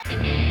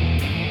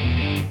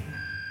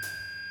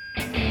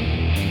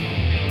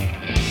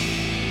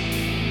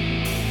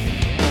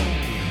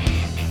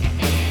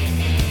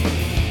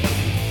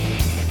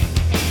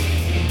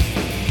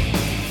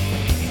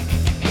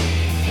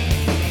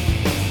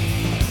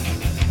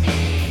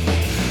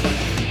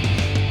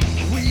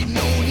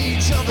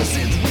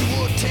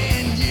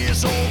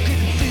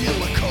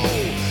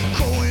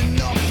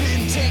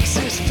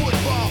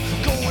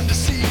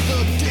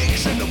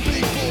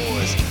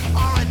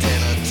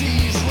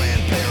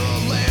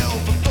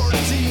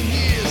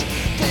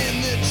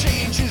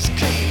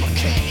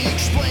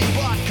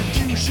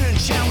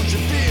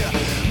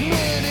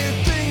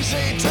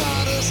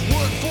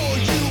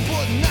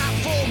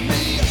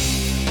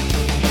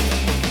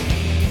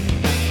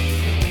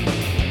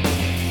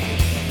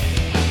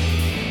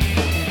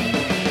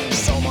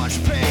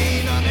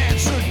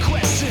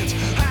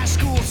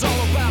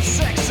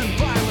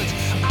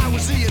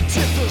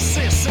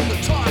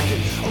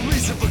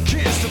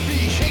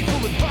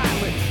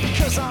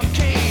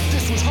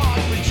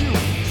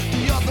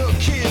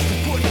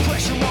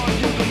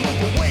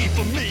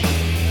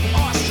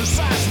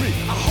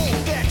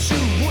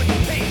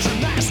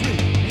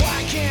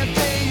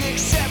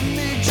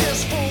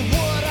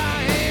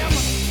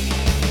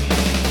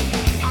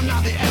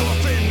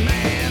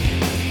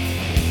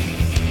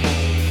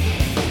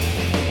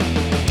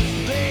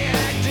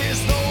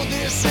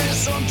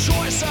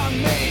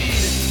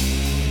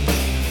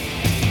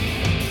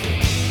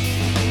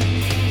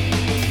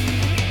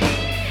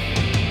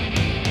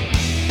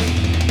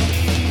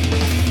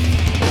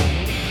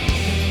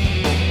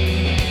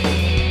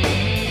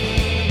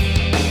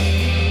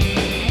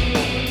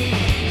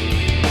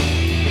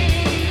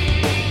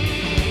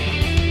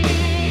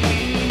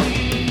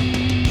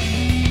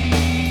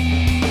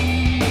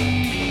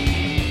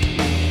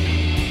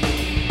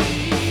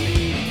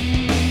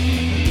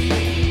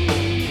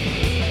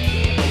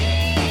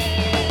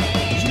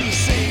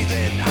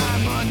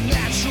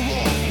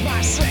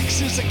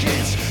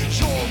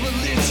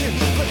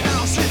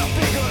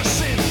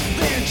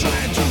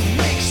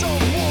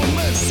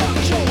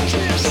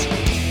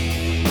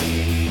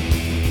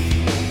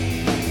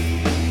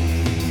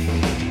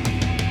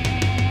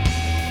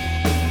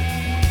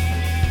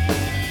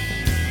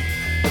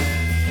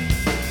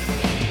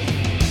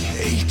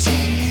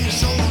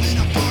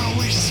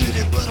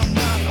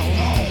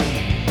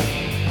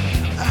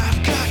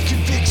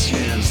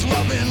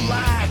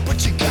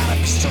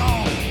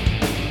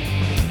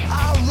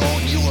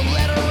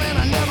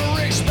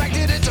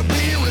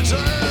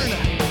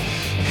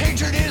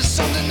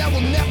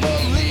will never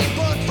leave,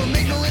 but from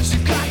ignorance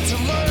you've got to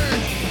learn.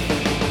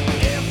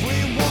 If we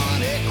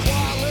want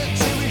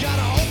equality, we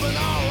gotta open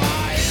our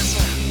eyes.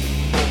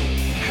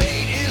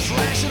 Hate is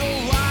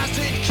rationalized,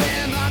 it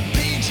cannot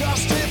be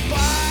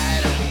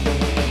justified.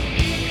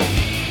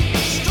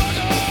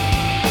 Struggle!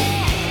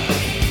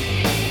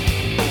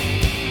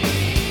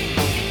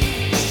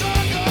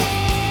 Struggle!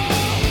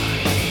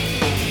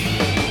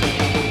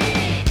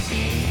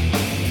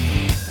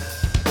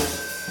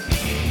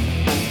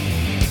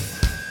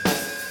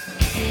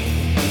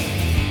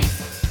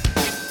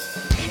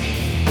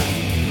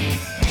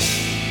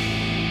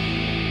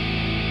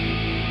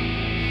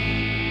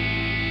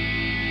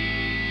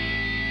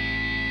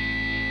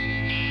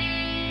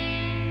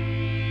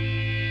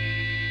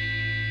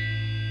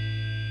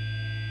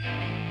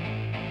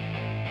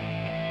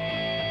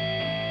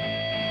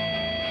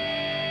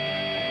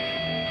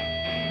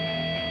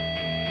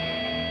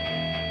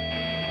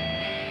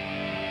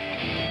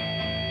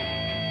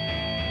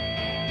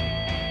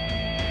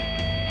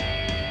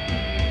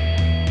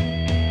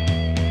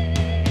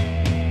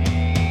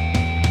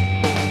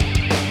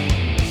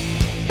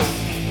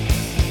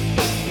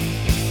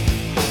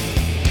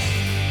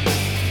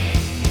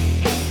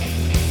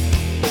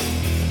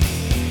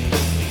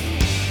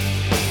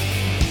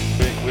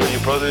 We're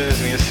your brothers,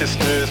 we're your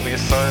sisters, we're your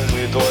sons,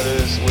 we're your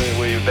daughters,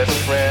 we're your best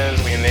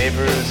friends, we're your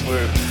neighbors,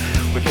 we're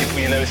people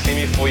you never see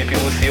before, you're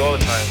people you see all the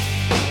time.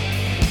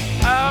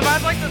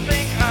 I'd like to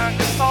thank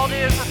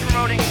Consolidated for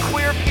promoting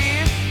queer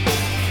peace,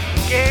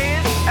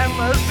 gays and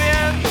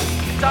lesbians,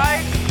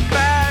 dykes,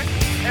 fags,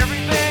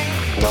 everything.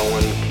 No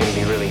one can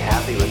be really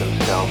happy with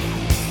himself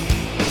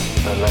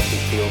unless he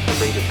feels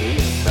free to be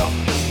himself.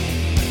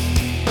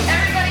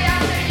 Everybody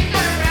out there, you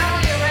gotta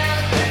rally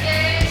around your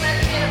gay,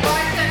 lesbian,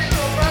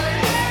 bisexual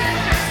brothers and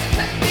sisters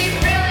because we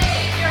really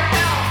need your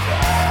help.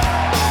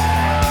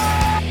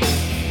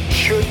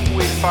 Shouldn't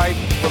we fight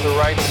for the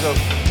rights of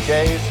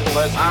gays and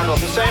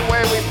lesbians the same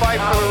way we fight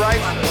for the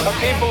rights of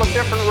people of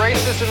different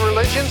races and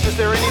religions? Is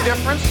there any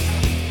difference?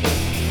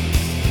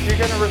 You're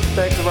going to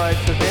respect the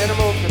rights of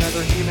animals and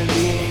other human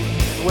beings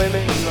and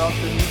women. You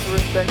also need to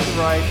respect the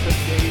rights of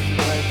gays and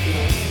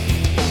lesbians.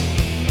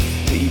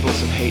 The evils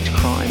of hate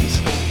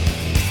crimes.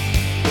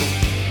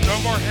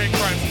 No more hate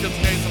crimes against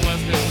gays and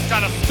lesbians.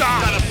 Gotta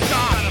stop! Gotta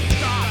stop! Gotta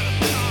stop!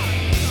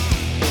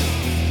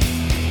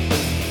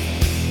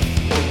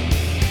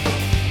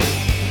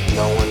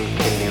 No one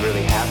can be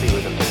really happy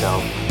with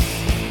himself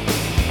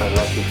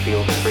unless he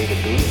feels free to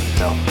be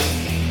himself.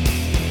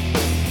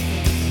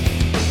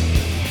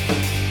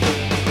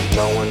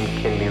 No one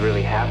can be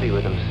really happy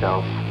with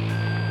himself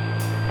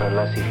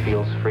unless he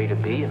feels free to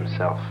be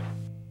himself.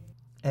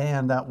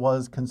 And that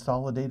was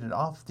Consolidated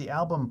off the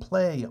album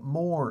Play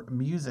More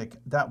Music.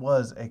 That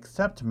was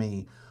Accept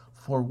Me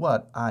for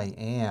What I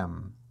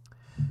Am.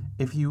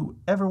 If you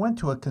ever went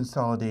to a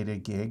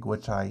Consolidated gig,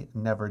 which I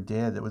never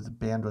did, the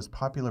band was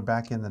popular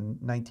back in the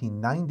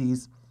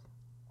 1990s.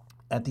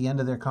 At the end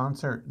of their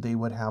concert, they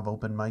would have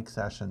open mic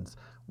sessions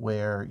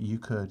where you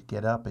could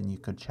get up and you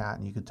could chat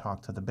and you could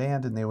talk to the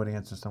band and they would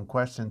answer some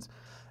questions.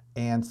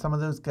 And some of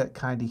those got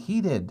kind of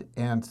heated,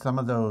 and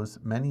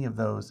many of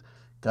those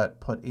got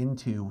put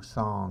into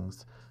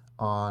songs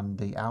on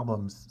the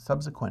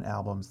subsequent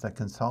albums that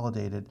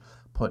Consolidated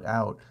put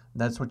out.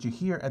 That's what you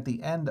hear at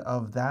the end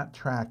of that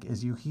track,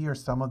 is you hear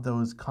some of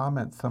those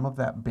comments, some of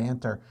that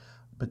banter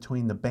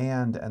between the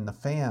band and the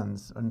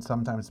fans, and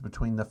sometimes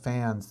between the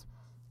fans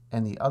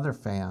and the other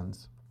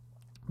fans.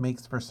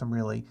 Makes for some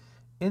really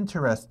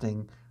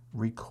interesting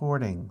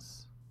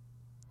recordings.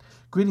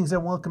 Greetings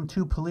and welcome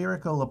to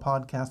Polyrical, a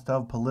podcast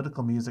of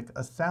political music,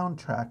 a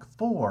soundtrack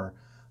for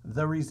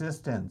the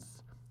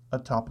resistance, a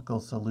topical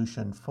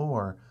solution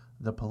for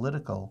the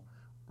political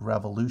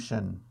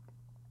revolution.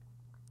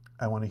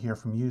 I want to hear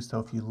from you, so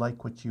if you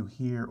like what you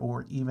hear,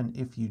 or even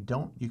if you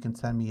don't, you can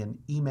send me an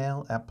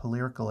email at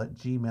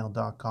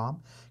polyrical@gmail.com.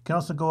 You can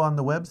also go on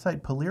the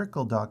website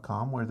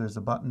polyrical.com, where there's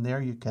a button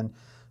there you can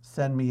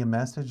send me a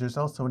message. There's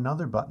also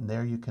another button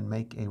there you can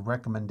make a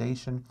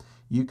recommendation.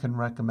 You can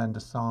recommend a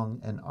song,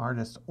 an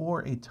artist,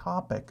 or a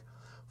topic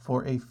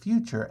for a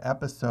future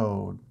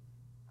episode.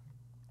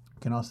 You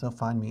can also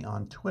find me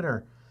on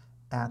Twitter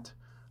at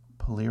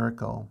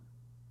Polyrical.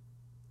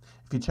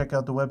 If you check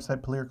out the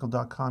website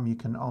polyrical.com, you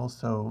can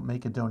also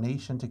make a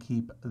donation to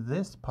keep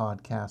this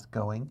podcast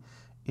going.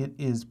 It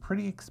is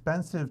pretty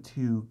expensive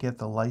to get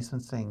the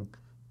licensing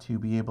to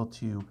be able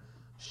to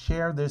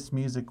share this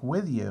music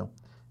with you,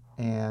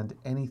 and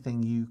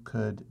anything you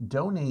could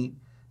donate,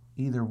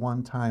 either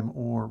one-time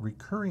or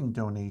recurring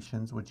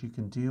donations, which you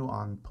can do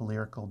on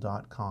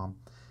polyrical.com,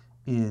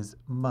 is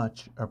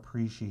much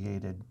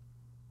appreciated.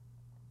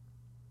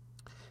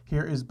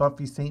 Here is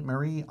Buffy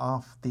Sainte-Marie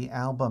off the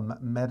album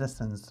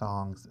Medicine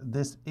Songs.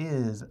 This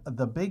is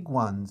The Big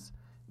Ones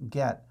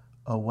Get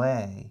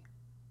Away.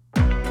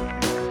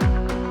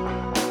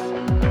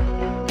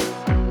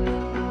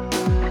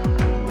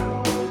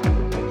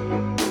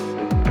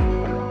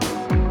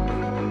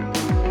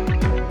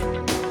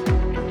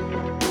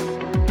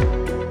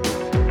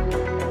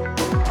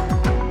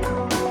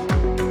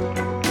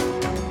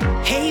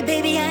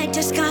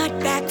 just got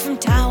back from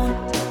town,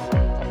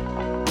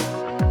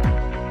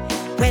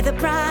 where the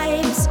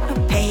bribes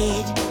are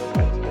paid.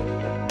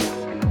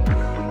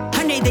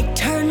 Honey, they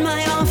turned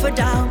my offer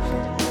down.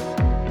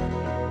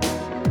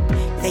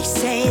 They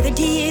say the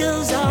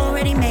deal's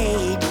already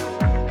made.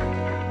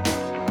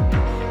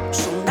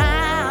 So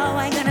now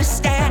I'm gonna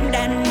stand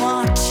and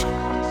watch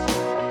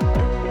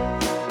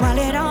while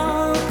it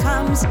all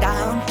comes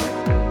down.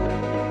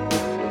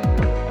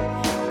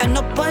 And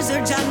the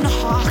buzzards and the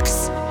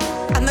hawks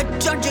and the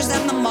judges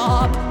and the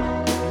mob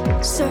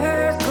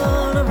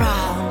circle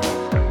around.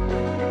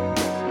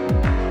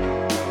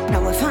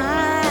 Now if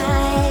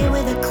I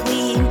were the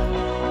queen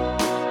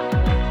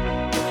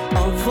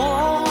of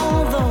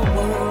all the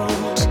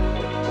world,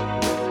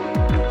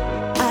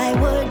 I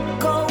would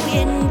go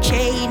in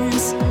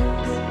chains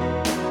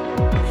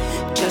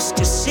just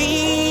to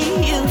see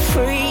you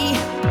free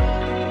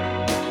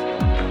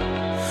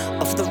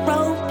of the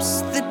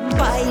ropes that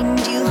bind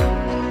you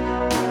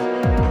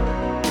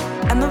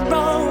and the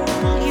role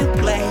you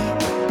play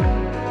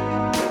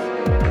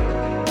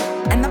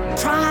and the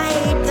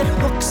pride that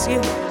hooks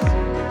you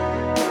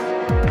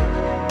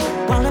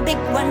while the big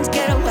ones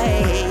get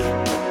away.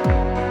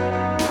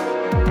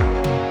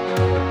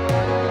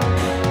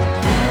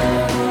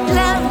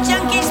 Love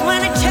junkies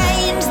wanna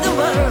change the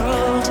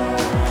world.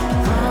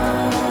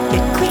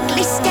 It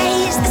quickly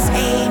stays the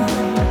same.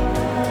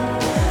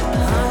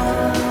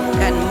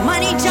 And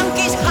money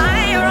junkies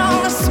hire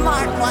all the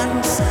smart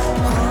ones.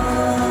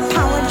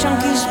 Power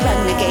junkies run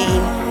the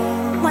game,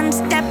 one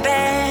step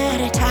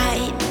at a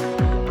time.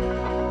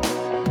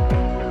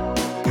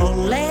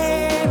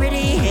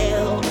 Polarity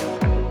Hill.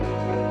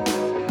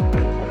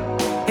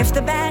 If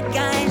the bad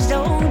guys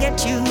don't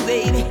get you,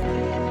 baby,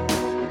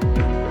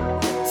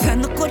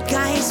 then the good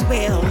guys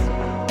will.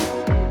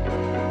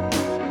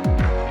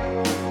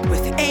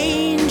 With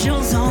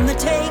angels on the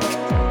take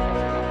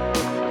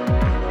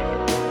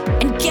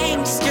and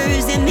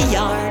gangsters in the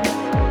yard.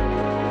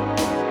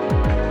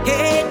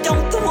 Hey,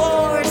 don't the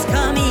wars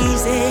come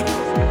easy?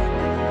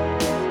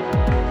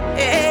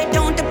 Hey,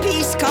 don't the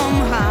peace come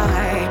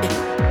hard?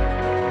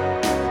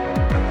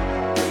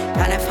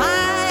 And if I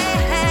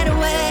had a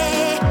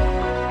way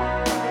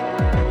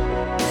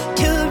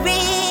to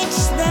reach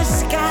the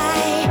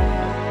sky,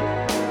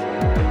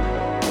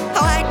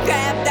 oh, I'd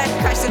grab that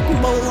crescent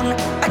moon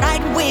and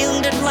I'd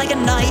wield it like a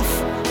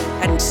knife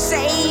and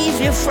save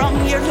you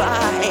from your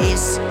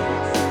lies.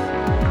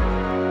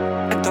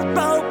 And the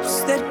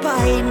ropes that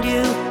bind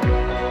you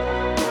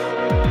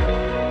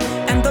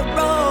and the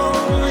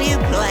role you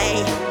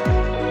play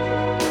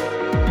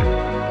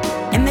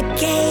and the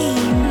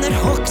game that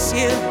hooks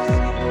you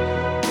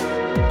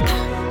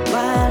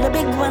while the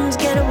big ones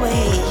get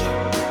away.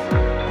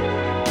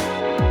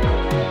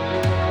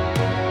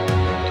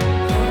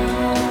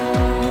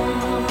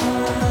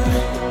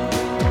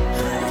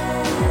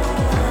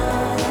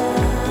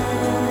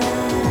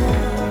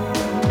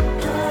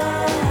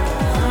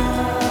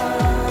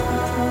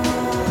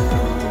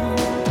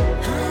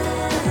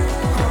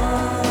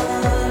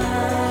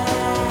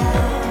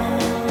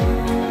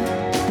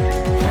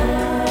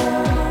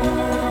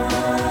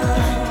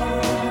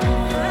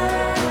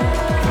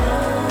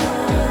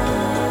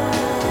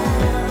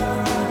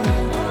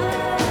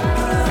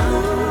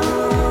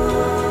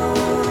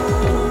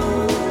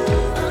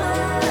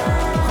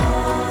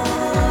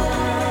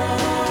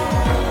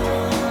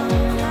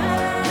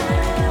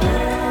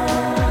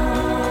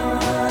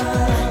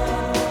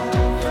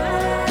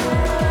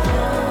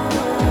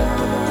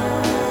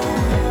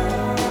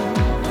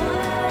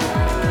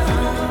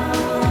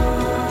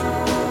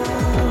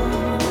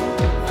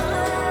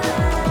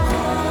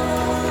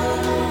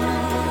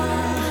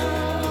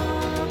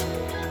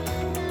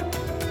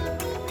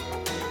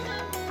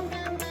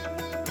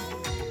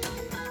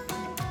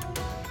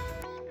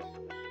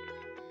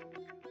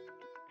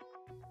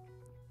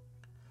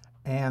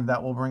 And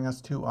that will bring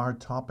us to our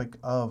topic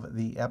of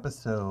the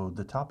episode.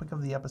 The topic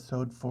of the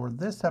episode for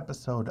this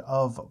episode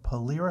of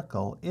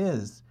Polyrical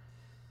is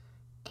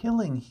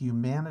Killing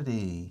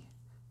Humanity.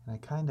 And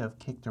I kind of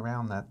kicked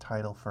around that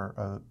title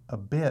for a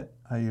bit.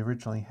 I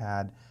originally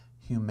had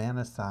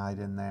Humanicide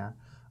in there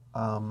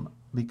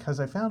because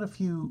I found a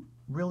few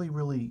really,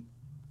 really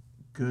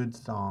good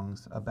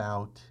songs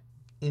about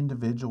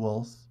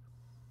individuals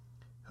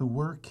who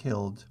were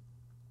killed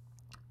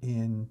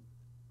in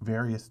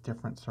various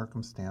different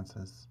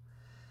circumstances,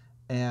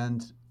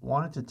 and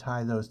wanted to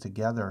tie those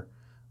together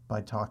by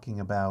talking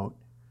about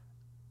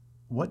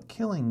what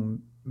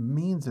killing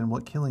means and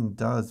what killing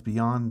does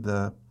beyond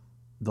the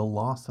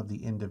loss of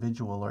the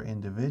individual or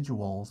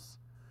individuals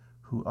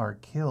who are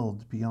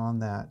killed,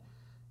 beyond that,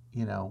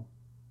 you know,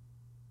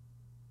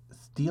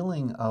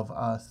 stealing of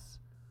us,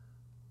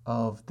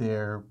 of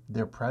their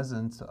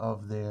presence,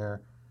 of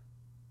their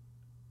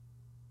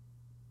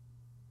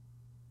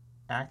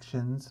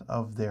actions,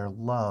 of their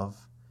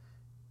love.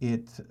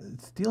 It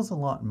steals a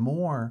lot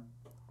more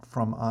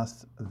from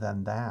us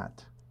than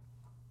that.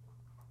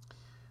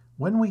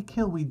 When we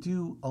kill, we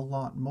do a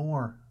lot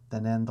more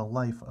than end the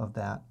life of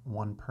that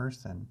one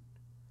person.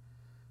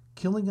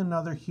 Killing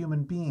another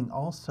human being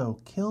also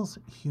kills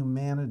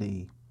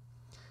humanity.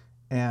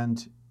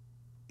 And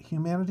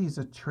humanity is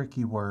a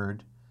tricky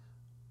word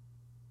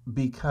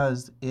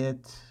because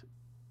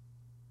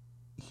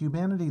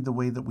humanity, the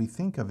way that we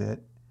think of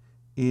it,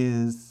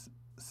 is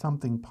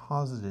something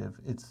positive.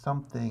 It's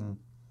something,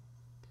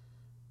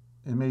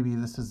 and maybe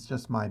this is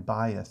just my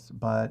bias,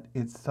 but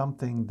it's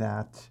something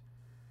that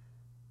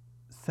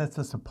sets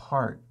us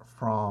apart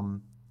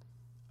from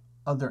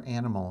other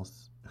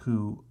animals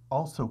who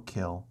also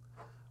kill,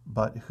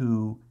 but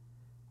who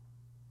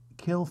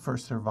kill for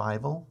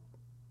survival,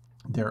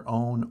 their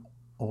own,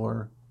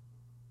 or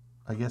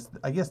I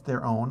guess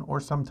their own, or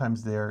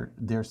sometimes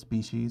their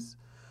species.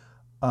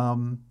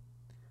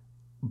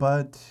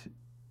 But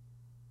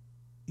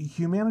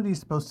humanity is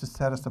supposed to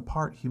set us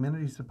apart.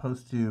 Humanity is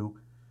supposed to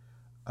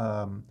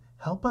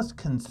help us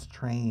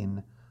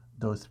constrain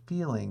those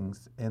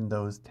feelings and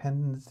those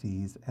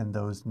tendencies and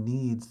those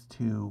needs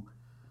to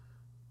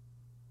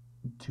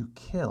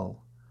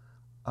kill.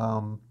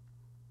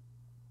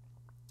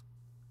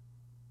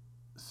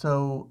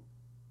 So,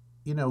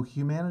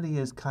 humanity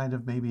is kind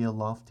of maybe a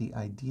lofty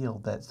ideal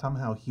that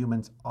somehow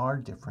humans are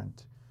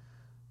different,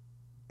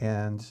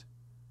 and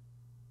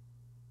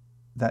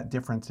that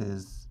difference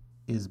is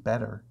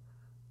better.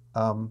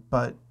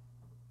 But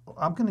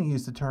I'm going to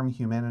use the term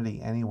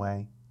humanity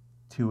anyway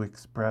to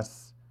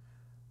express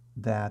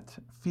that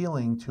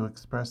feeling, to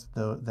express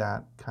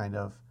that kind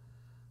of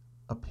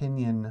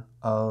opinion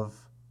of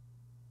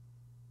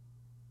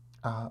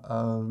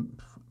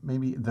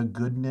maybe the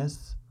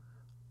goodness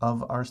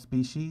of our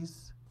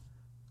species,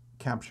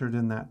 captured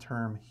in that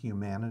term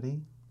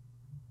humanity.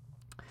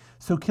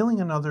 So killing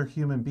another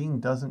human being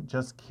doesn't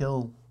just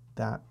kill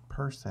that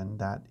person,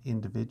 that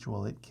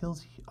individual, it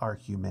kills our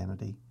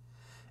humanity.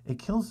 It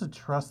kills the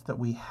trust that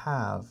we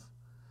have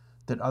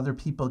that other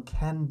people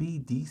can be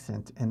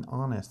decent and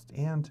honest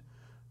and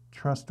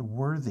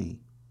trustworthy.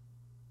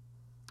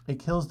 It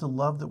kills the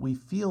love that we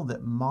feel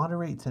that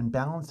moderates and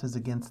balances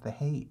against the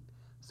hate.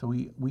 So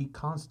we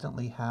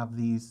constantly have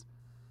these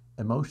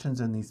emotions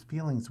and these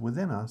feelings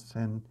within us.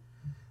 And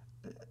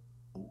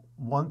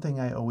one thing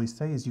I always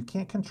say is you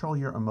can't control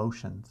your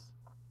emotions,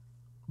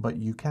 but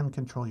you can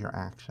control your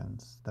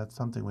actions. That's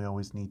something we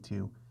always need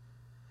to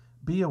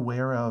be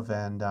aware of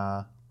and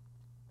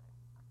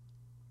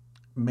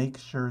make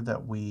sure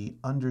that we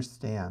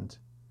understand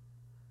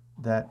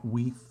that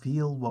we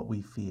feel what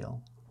we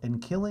feel.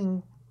 And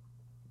killing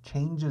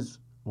changes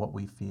what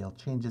we feel,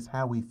 changes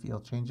how we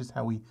feel, changes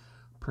how we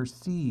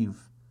perceive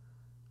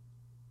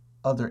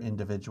other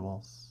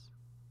individuals.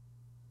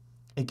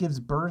 It gives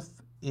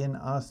birth in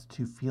us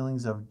to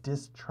feelings of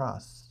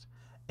distrust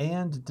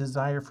and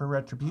desire for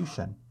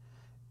retribution.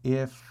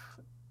 If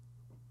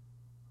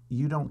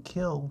you don't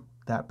kill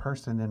that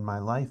person in my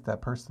life,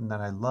 that person that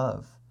I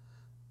love,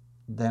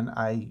 then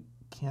I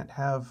can't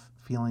have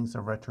feelings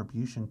of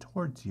retribution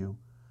towards you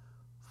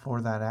for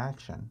that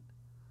action.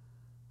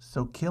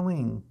 So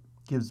killing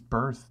gives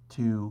birth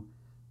to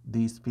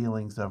these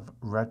feelings of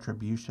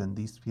retribution,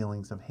 these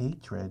feelings of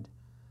hatred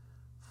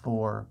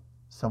for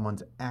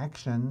someone's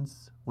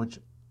actions, which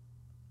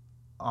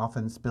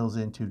often spills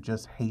into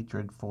just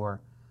hatred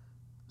for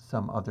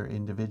some other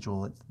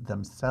individual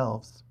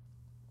themselves.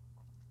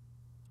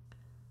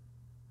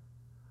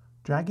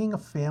 Dragging a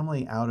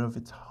family out of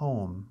its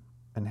home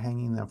and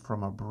hanging them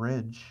from a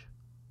bridge,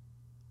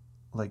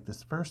 like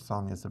this first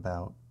song is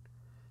about,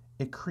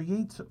 it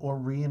creates or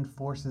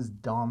reinforces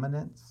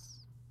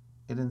dominance.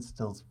 It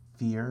instills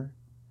fear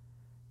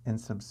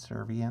and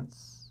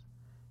subservience.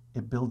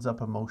 It builds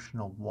up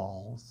emotional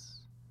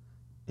walls.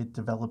 It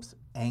develops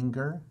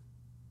anger,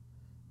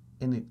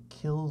 and it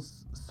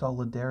kills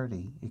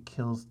solidarity. It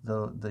kills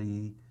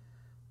the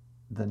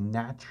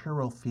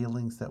natural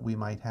feelings that we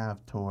might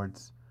have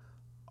towards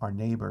our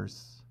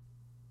neighbors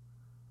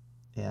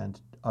and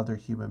other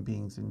human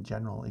beings in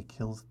general. It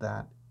kills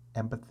that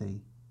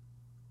empathy.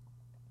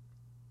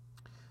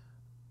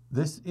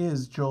 This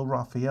is Joel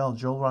Raphael.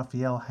 Joel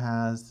Raphael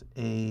has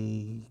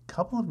a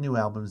couple of new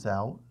albums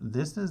out.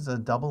 This is a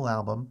double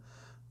album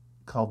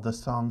called The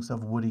Songs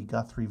of Woody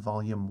Guthrie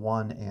Volume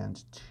 1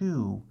 and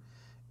 2,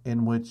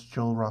 in which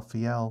Joel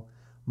Raphael,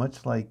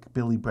 much like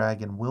Billy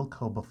Bragg and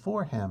Wilco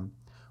before him,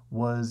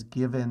 was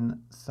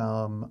given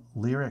some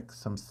lyrics,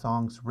 some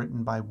songs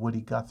written by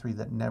Woody Guthrie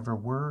that never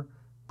were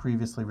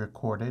previously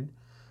recorded,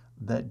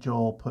 that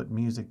Joel put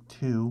music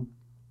to.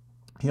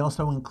 He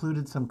also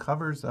included some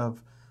covers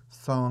of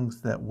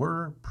songs that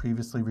were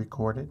previously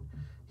recorded.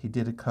 He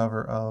did a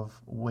cover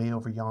of Way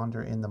Over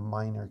Yonder in the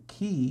minor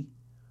key,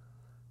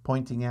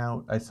 pointing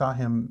out, I saw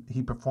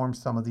he performed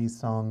some of these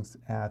songs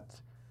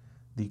at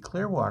the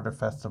Clearwater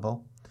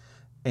Festival,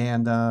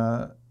 and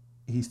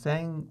he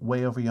sang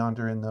Way Over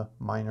Yonder in the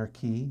minor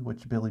key,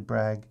 which Billy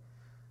Bragg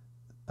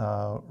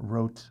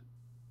wrote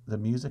the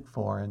music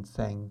for and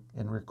sang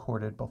and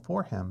recorded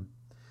before him.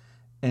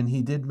 And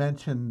he did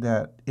mention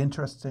that,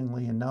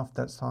 interestingly enough,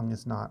 that song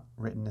is not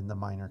written in the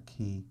minor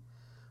key.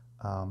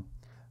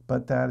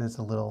 But that is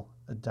a little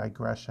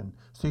digression.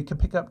 So you can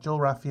pick up Joel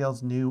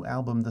Raphael's new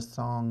album, The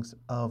Songs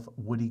of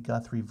Woody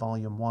Guthrie,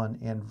 Volume 1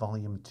 and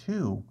Volume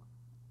 2.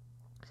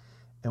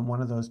 And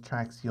one of those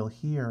tracks you'll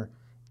hear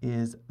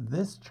is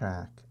this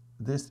track.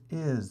 This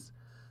is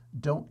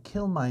Don't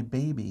Kill My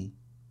Baby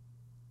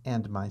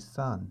and My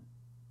Son.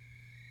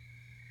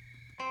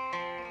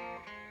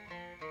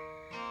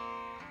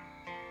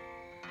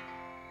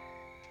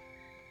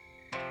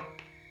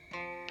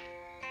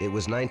 It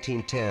was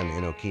 1910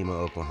 in Okemah,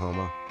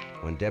 Oklahoma,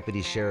 when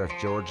Deputy Sheriff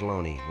George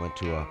Loney went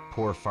to a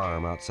poor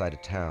farm outside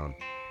of town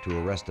to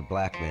arrest a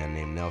black man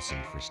named Nelson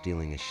for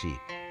stealing a sheep.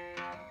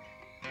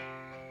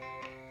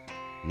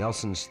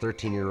 Nelson's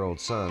 13-year-old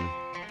son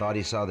thought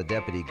he saw the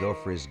deputy go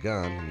for his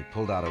gun, and he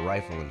pulled out a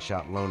rifle and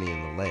shot Loney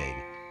in the leg,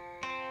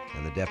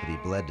 and the deputy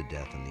bled to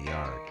death in the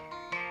yard.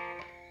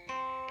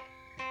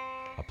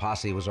 A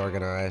posse was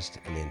organized,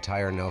 and the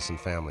entire Nelson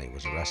family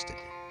was arrested.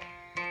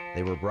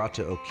 They were brought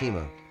to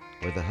Okemah,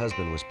 where the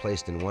husband was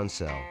placed in one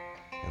cell,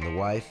 and the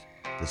wife,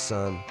 the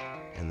son,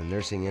 and the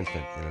nursing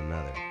infant in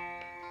another.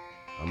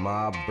 A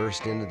mob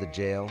burst into the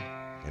jail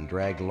and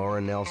dragged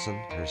Laura Nelson,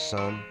 her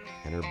son,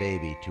 and her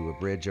baby to a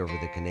bridge over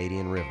the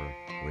Canadian River,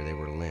 where they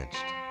were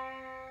lynched.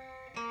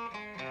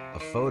 A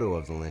photo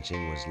of the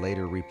lynching was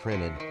later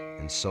reprinted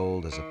and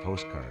sold as a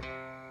postcard.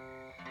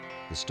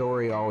 The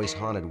story always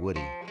haunted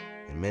Woody,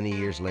 and many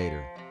years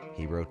later,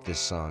 he wrote this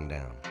song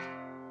down.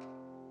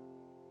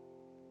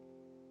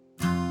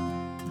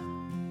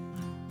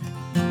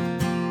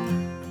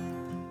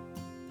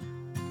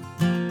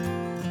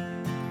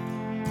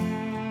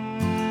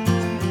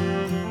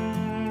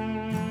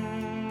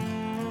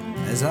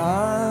 As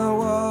I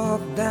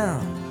walk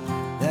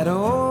down that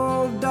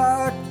old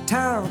dark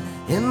town,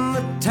 in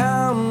the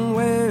town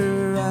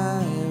where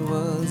I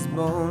was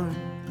born,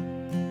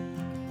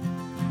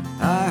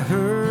 I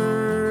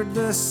heard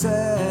the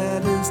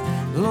saddest,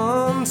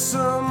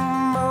 lonesome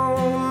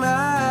moan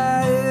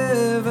I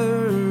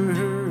ever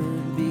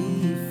heard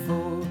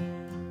before.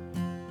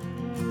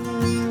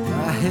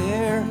 My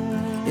hair,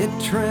 it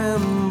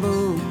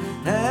trembled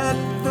at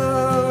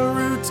the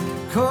roots,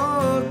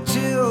 cold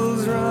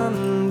chills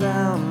run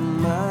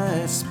down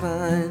my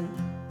spine.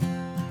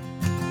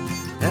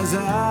 As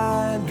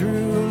I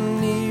drew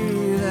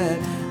near that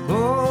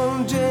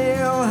old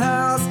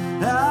jailhouse,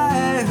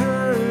 I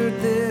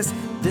heard this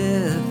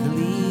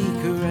deathly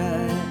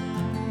cry.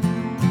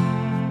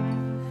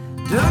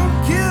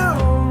 Don't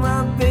kill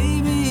my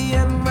baby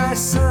and my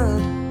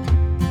son.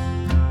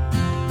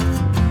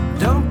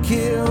 Don't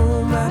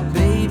kill my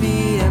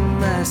baby and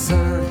my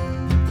son.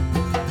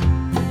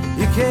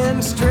 You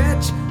can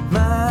stretch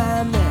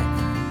my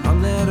neck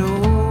on that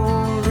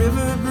old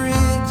river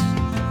bridge,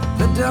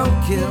 but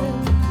don't kill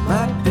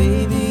my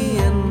baby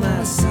and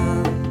my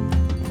son.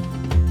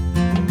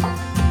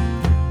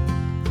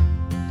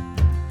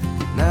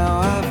 Now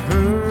I've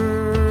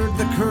heard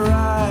the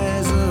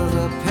cries of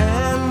a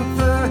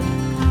panther,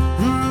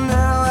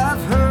 now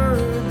I've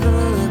heard the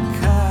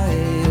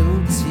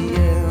coyotes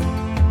yell,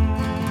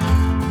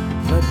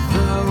 but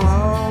the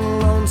long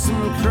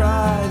lonesome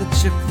cry that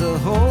shook the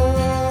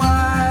whole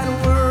wide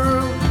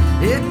world,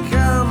 it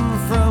come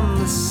from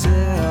the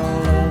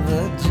cell of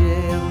a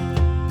jail.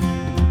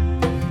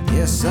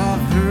 Yes, I've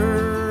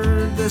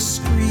heard the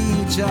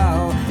screech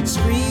owl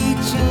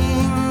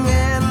screeching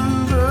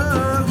and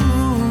the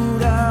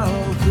hoot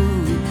owl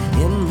hoot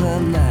in the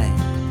night,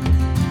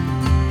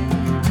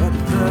 but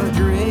the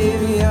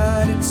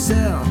graveyard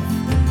itself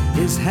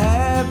is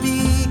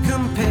happy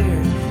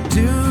compared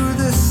to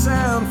the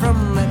sound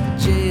from that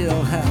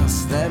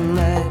jailhouse that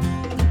night.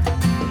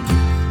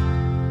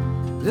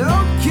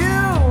 Don't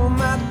kill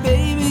my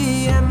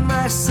baby and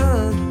my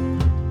son.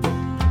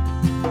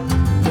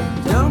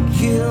 Don't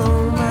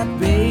kill my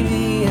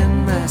baby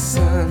and my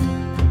son.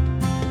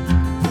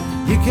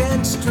 You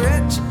can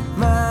stretch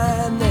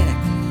my neck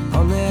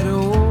on that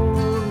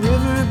old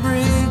river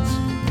bridge,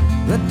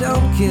 but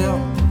don't kill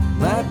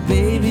my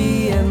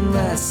baby and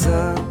my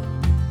son.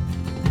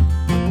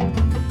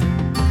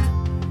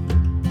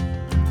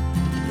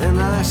 Then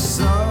I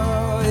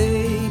saw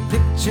a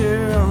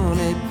picture on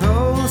a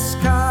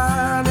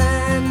postcard,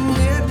 and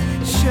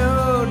it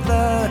showed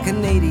the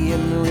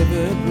Canadian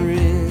River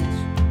Bridge.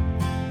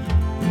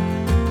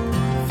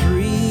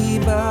 3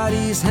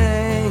 bodies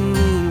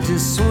hanging to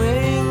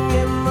swing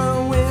in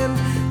the wind,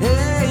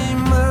 a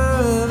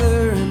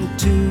mother and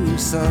 2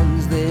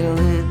 sons they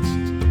lynched.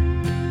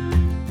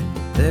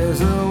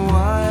 There's a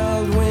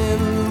wild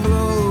wind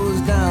blows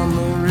down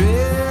the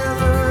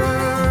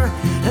river,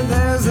 and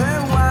there's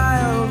a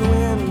wild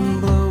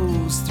wind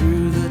blows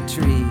through the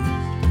trees.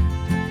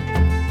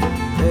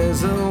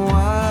 There's a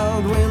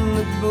wild wind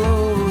that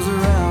blows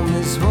around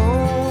this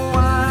whole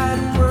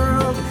wide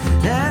world,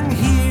 and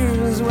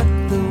here's what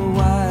the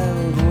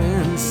wild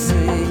winds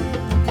say.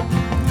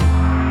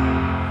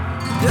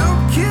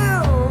 Don't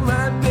kill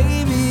my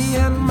baby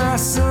and my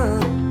son.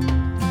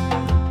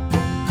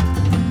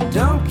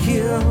 Don't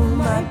kill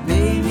my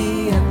baby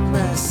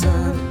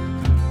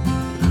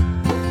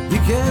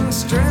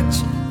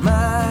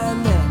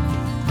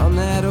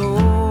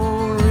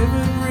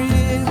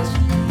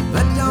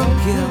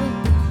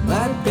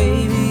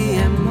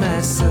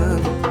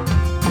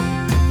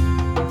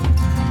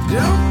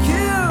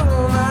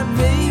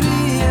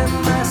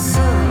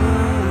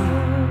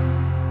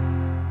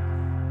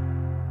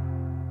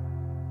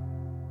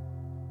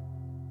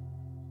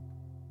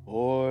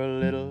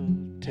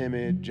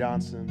Timmy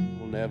Johnson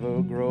will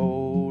never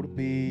grow to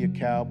be a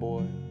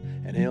cowboy,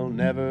 and he'll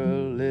never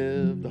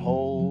live to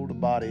hold a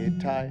body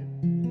tight.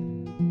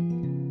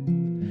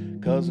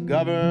 'Cause the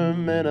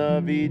government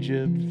of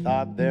Egypt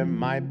thought there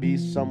might be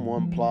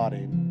someone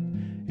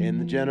plotting in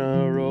the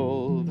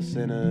general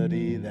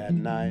vicinity that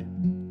night.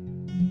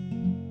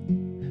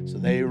 So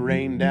they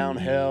rained down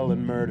hell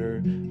and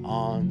murder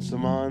on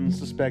some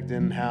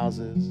unsuspecting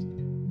houses,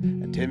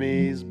 and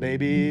Timmy's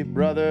baby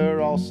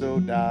brother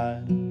also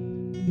died.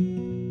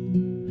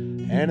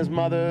 And his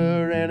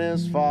mother and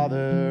his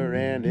father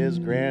and his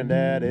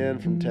granddad in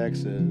from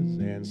Texas,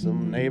 and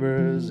some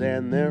neighbors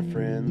and their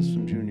friends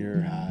from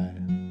junior high.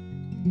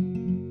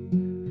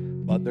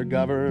 But their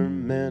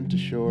government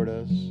assured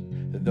us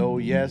that though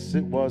yes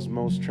it was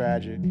most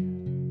tragic,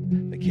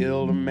 they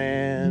killed a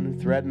man who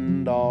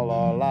threatened all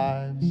our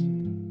lives.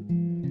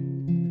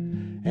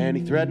 And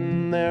he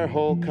threatened their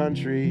whole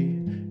country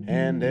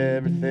and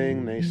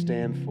everything they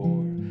stand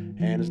for,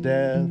 and his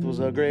death was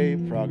a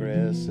great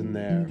progress in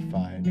their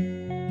fight.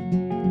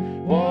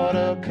 What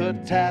a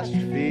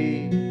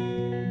catastrophe!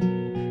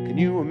 Can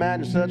you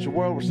imagine such a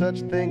world where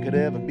such a thing could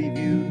ever be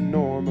viewed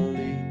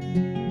normally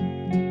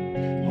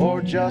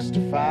or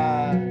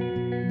justified?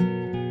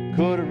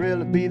 Could it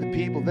really be the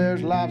people their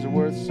lives are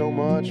worth so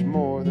much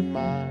more than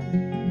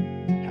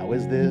mine? How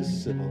is this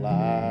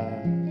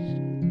civilized?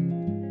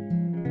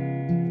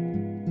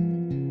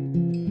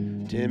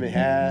 Timmy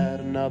had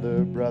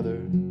another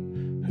brother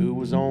who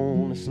was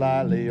only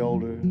slightly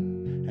older,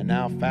 and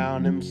now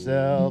found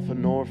himself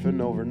an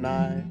orphan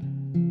overnight.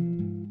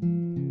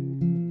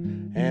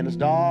 And his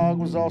dog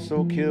was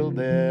also killed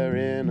there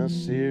in a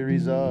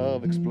series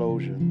of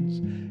explosions,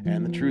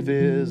 and the truth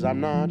is I'm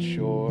not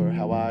sure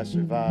how I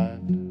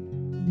survived.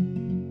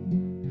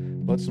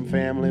 But some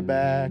family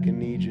back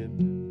in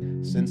Egypt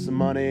sent some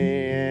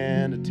money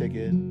and a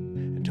ticket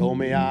and told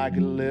me I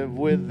could live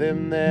with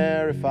them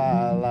there if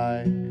I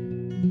like.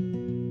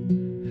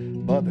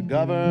 But the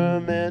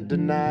government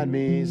denied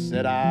me,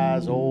 said I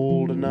was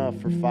old enough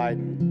for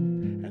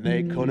fighting, and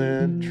they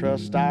couldn't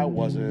trust I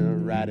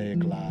wasn't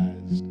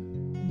radicalized.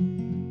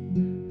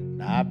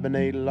 Now I've been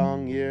 8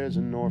 long years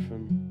an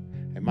orphan,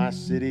 and my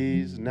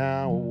city's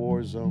now a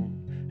war zone,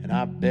 and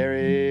I've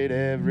buried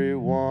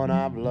everyone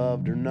I've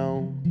loved or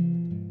known.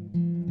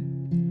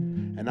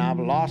 And I've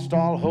lost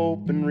all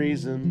hope and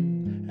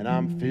reason, and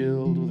I'm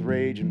filled with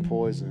rage and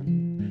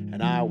poison,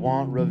 and I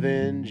want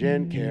revenge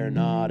and care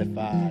not if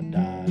I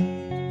die.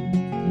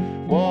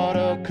 What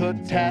a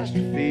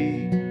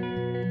catastrophe!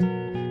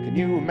 Can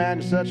you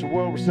imagine such a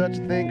world where such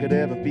a thing could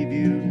ever be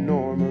viewed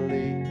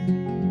normally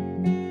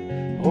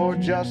or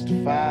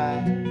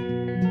justified?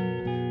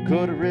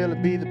 Could it really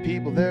be the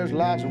people their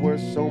lives are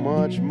worth so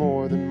much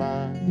more than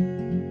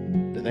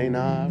mine? Do they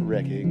not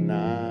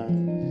recognize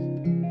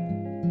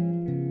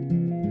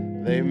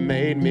they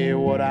made me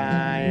what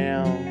I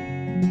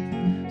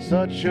am?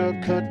 Such a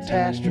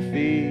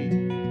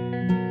catastrophe.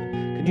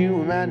 Can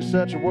you imagine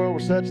such a world where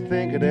such a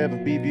thing could ever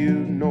be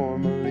viewed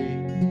normally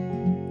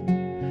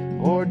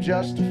or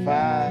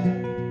justified?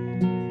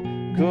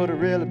 Could it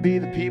really be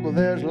the people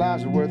their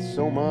lives are worth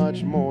so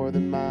much more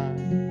than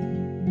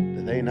mine?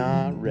 Do they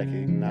not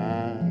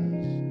recognize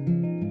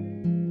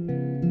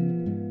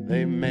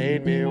they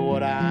made me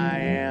what I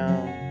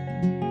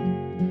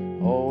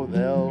am? Oh,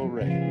 they'll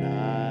recognize.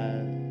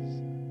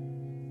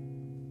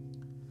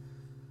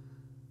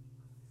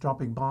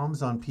 Dropping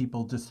bombs on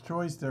people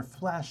destroys their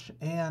flesh,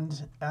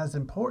 and, as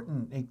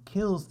important, it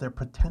kills their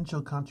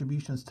potential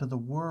contributions to the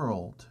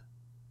world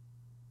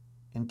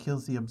and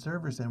kills the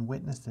observers and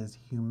witnesses'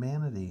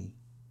 humanity.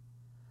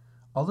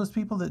 All those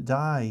people that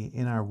die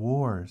in our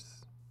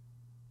wars,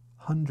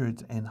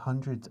 hundreds and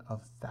hundreds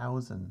of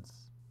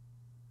thousands,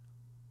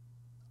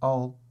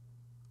 all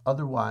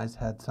otherwise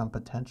had some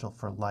potential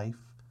for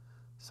life,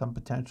 some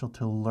potential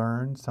to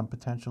learn, some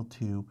potential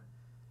to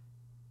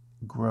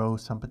grow,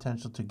 some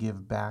potential to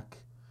give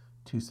back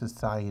to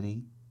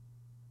society.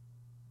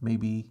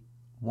 Maybe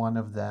one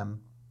of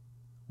them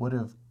would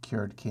have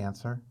cured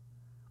cancer.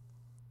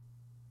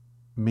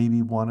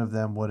 Maybe one of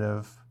them would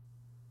have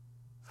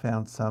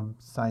found some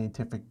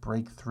scientific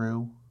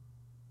breakthrough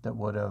that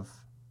would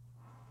have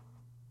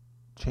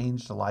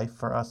changed life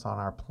for us on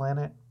our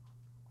planet.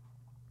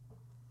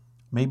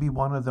 Maybe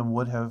one of them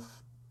would have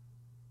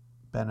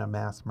been a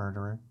mass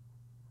murderer.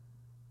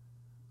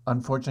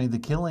 Unfortunately, the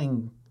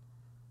killing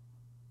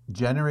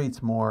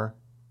generates more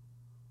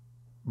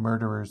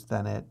murderers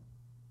than it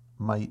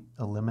might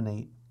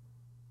eliminate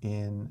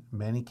in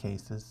many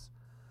cases,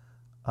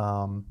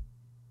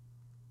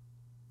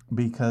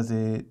 because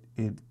it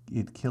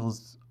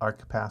kills our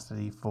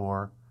capacity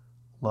for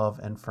love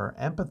and for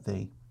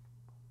empathy.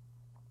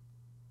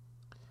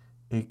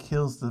 It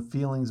kills the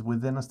feelings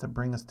within us that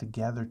bring us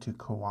together to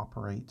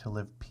cooperate, to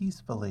live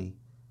peacefully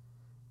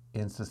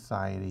in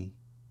society,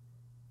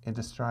 and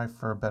to strive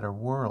for a better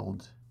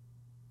world.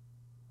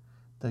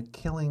 The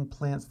killing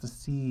plants the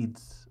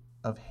seeds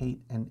of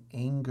hate and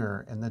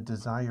anger and the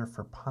desire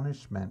for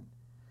punishment.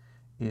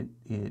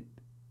 It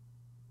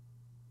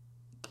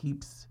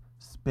keeps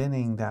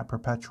spinning that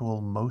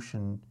perpetual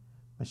motion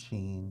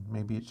machine.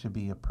 Maybe it should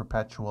be a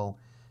perpetual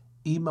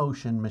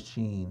emotion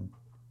machine.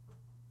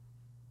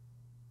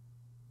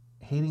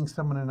 Hating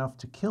someone enough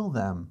to kill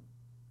them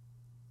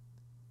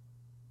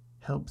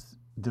helps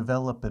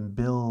develop and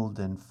build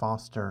and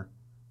foster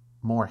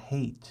more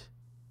hate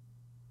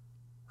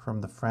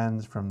from the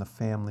friends, from the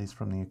families,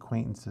 from the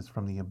acquaintances,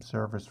 from the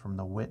observers, from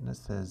the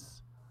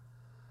witnesses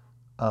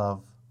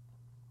of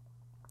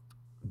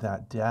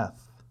that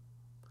death.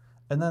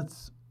 And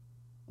that's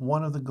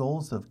one of the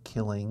goals of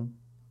killing.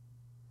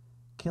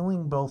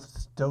 Killing both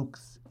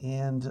stokes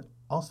and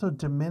also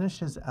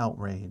diminishes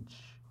outrage.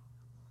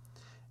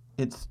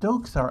 It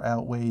stokes our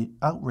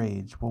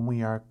outrage when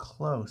we are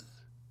close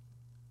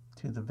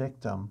to the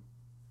victim,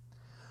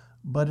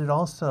 but it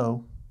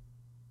also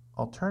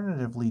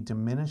alternatively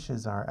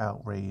diminishes our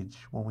outrage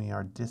when we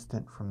are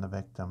distant from the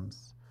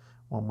victims,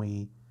 when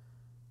we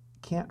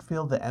can't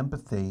feel the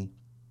empathy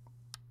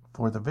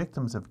for the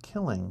victims of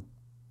killing.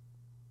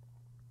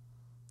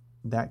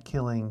 That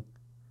killing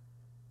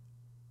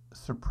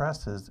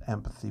suppresses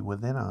empathy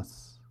within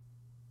us.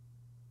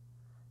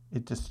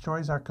 It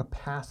destroys our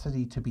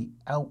capacity to be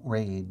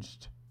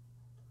outraged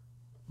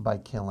by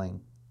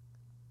killing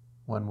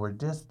when we're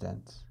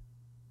distant.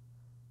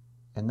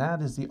 And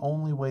that is the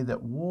only way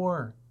that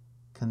war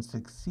can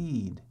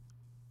succeed.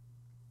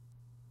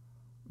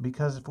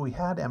 Because if we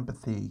had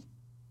empathy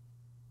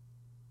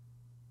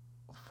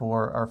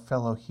for our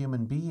fellow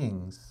human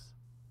beings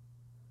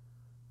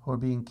who are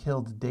being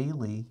killed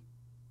daily,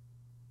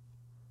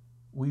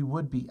 we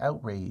would be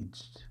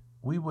outraged.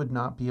 We would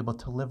not be able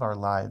to live our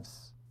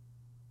lives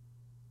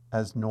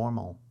as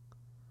normal,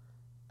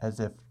 as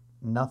if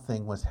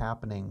nothing was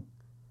happening,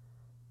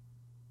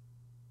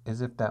 as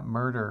if that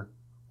murder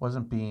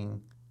wasn't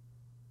being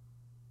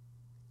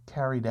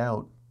carried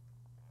out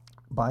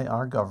by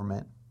our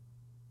government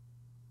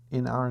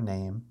in our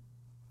name.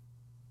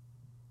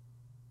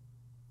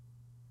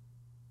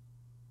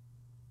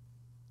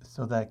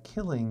 So that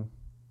killing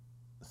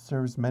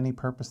serves many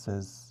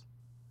purposes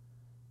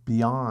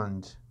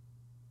beyond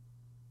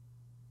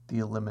the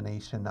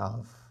elimination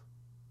of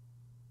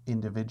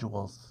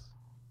individuals.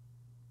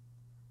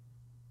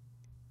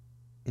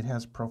 It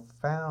has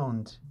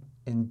profound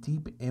and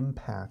deep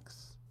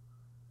impacts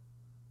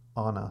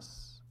on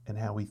us and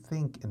how we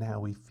think and how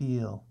we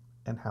feel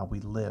and how we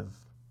live.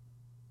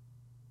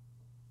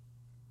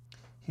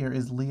 Here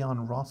is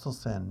Leon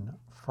Rosselson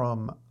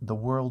from The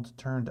World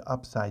Turned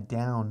Upside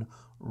Down,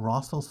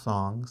 Rossel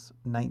Songs,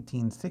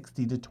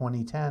 1960 to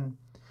 2010.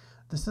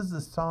 This is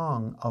the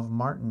song of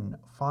Martin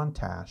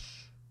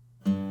Fontash.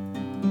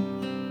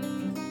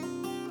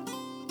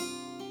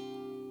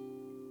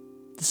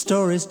 The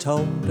story's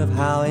told of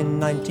how in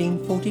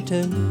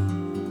 1942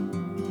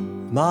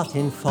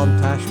 Martin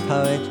Fontash,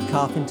 poet,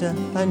 carpenter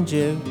and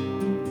Jew,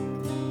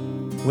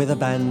 with a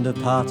band of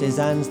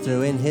partisans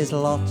threw in his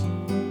lot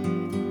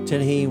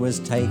till he was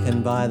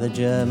taken by the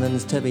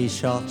Germans to be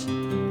shot.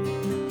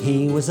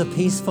 He was a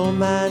peaceful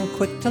man,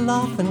 quick to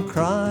laugh and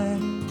cry.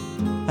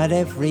 At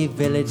every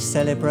village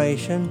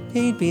celebration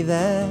he'd be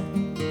there,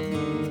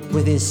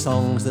 with his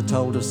songs that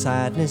told of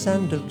sadness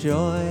and of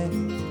joy,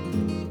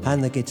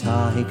 and the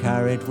guitar he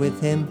carried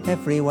with him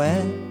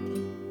everywhere.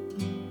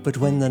 But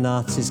when the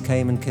Nazis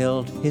came and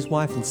killed his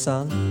wife and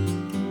son,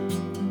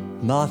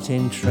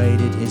 Martin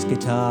traded his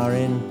guitar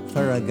in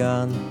for a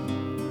gun.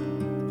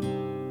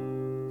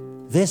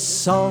 This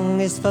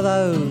song is for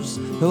those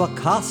who are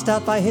cast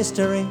out by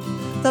history,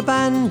 the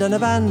banned and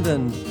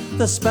abandoned,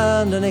 the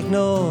spurned and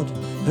ignored,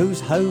 whose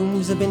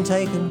homes have been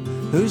taken,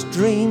 whose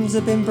dreams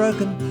have been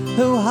broken,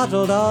 who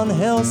huddled on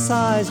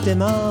hillsides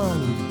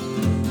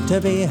demand to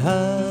be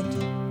heard.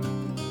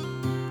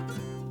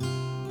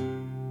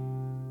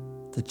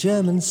 The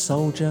German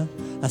soldier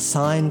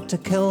assigned to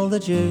kill the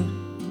Jew,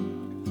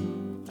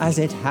 as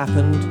it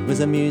happened, was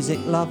a music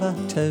lover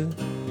too.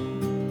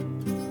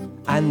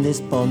 And this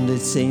bond,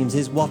 it seems,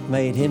 is what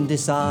made him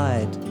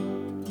decide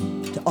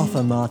to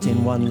offer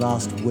Martin one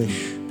last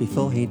wish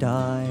before he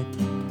died.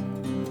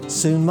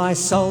 Soon my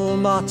soul,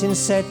 Martin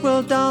said,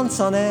 will dance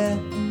on air.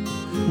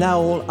 Now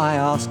all I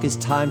ask is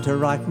time to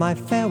write my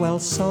farewell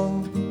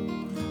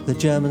song. The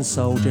German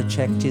soldier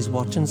checked his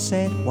watch and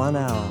said 1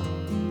 hour.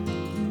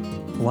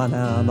 1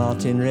 hour,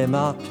 Martin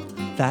remarked,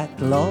 that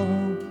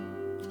long?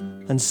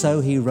 And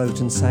so he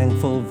wrote and sang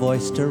full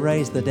voice to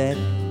raise the dead.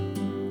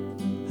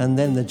 And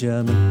then the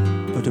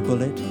German put a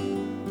bullet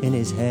in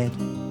his head.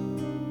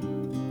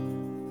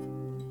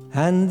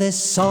 And this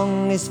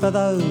song is for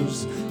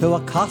those who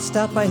are cast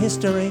out by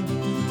history,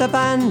 the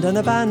banned and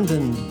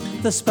abandoned,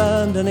 the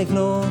spurned and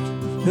ignored,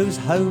 whose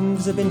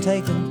homes have been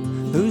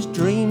taken, whose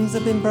dreams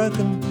have been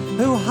broken,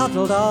 who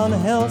huddled on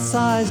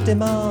hillsides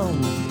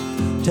demand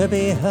to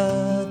be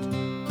heard.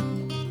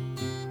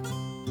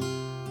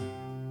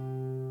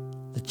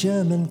 The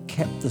German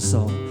kept the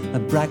song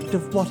and bragged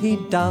of what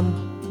he'd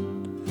done,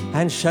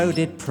 and showed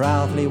it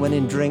proudly when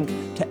in drink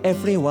to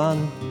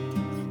everyone.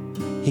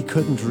 He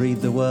couldn't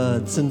read the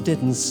words and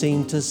didn't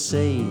seem to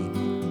see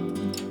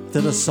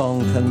that a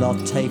song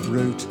cannot take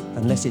root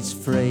unless it's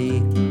free.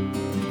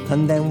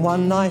 And then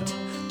one night,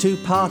 two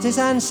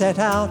partisans set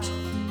out.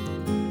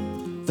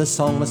 The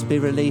song must be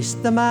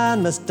released, the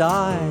man must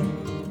die.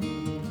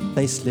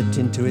 They slipped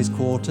into his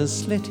quarters,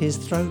 slit his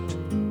throat,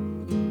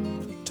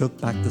 took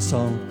back the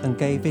song and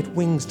gave it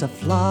wings to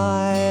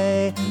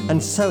fly.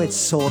 And so it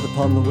soared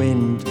upon the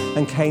wind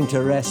and came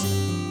to rest,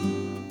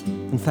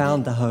 and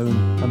found a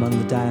home among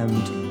the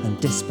damned and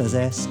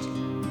dispossessed.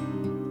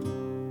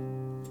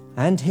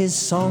 And his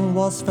song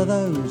was for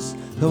those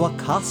who are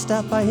cast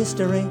out by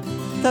history,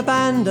 the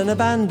banned and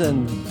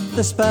abandoned,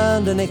 the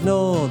spurned and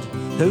ignored,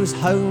 whose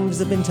homes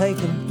have been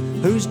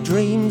taken, whose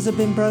dreams have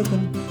been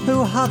broken,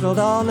 who huddled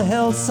on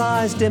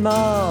hillsides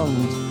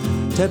demand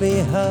to be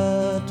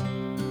heard.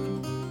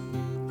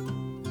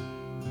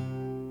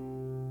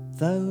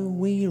 Though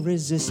we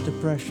resist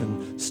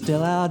oppression,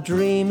 still our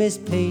dream is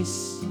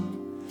peace.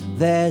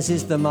 Theirs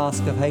is the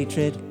mask of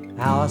hatred,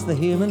 ours the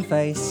human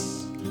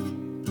face.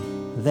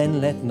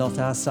 Then let not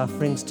our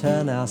sufferings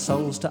turn our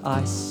souls to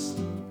ice,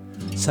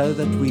 so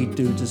that we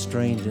do to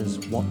strangers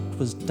what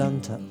was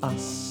done to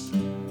us.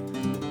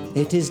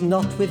 It is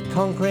not with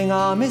conquering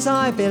armies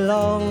I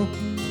belong,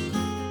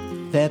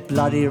 their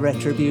bloody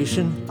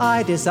retribution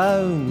I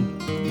disown.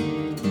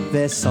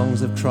 Their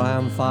songs of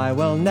triumph I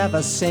will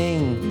never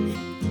sing,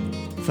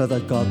 for the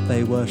God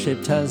they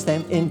worship turns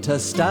them into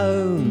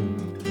stone.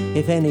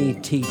 If any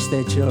teach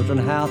their children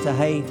how to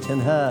hate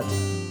and hurt,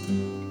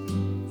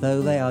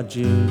 though they are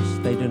Jews,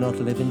 they do not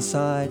live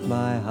inside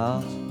my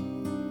heart.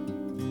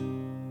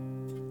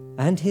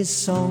 And his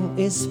song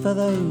is for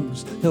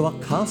those who are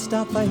cast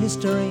out by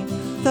history,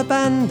 the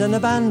banned and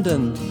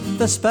abandoned,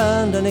 the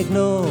spurned and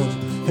ignored,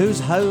 whose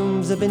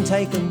homes have been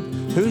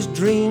taken, whose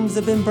dreams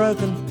have been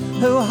broken,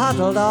 who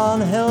huddled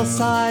on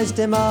hillsides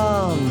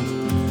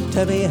demand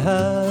to be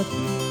heard.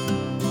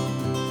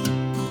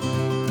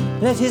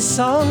 Let his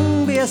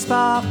song be a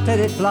spark, let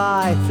it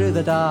fly through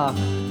the dark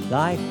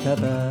like a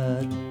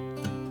bird.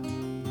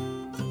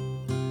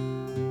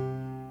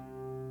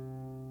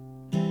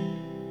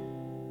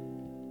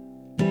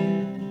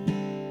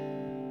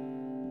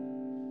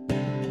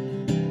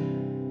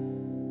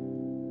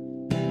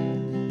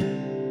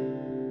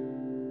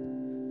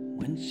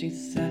 When she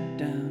sat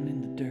down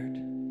in the dirt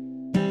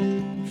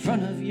in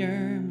front of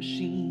your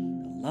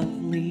machine, a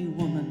lovely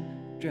woman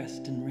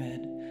dressed in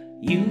red,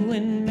 you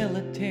in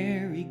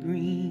military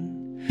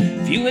green.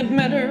 If you had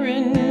met her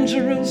in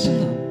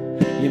Jerusalem,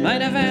 you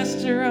might have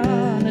asked her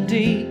on a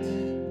date.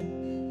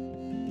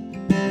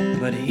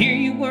 But here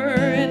you were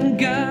in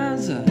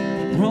Gaza,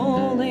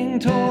 rolling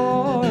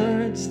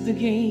towards the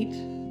gate.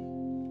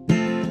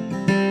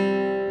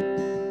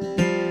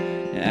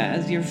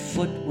 As your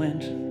foot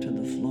went to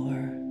the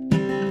floor,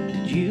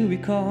 did you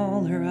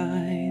recall her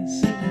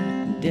eyes?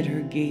 Did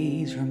her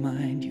gaze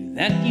remind you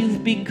that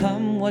you've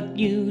become what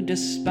you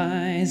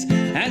despise?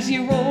 As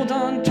you rolled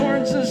on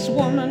towards this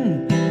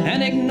woman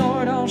and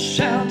ignored all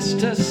shouts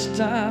to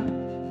stop,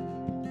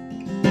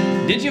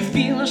 did you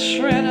feel a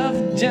shred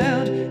of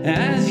doubt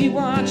as you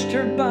watched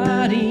her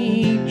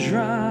body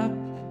drop?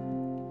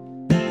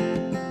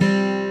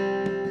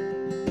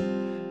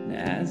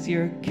 As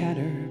your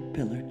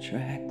caterpillar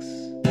tracks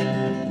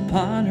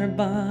upon her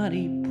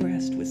body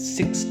pressed with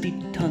 60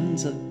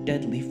 tons of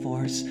deadly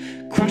force,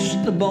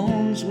 crushed the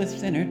bones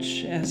within her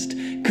chest,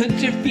 could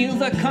you feel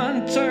the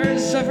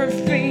contours of her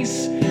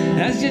face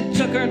as you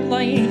took her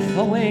life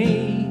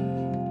away?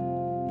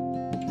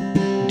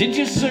 Did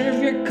you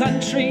serve your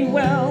country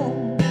well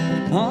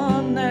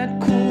on that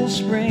cool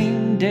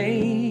spring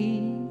day?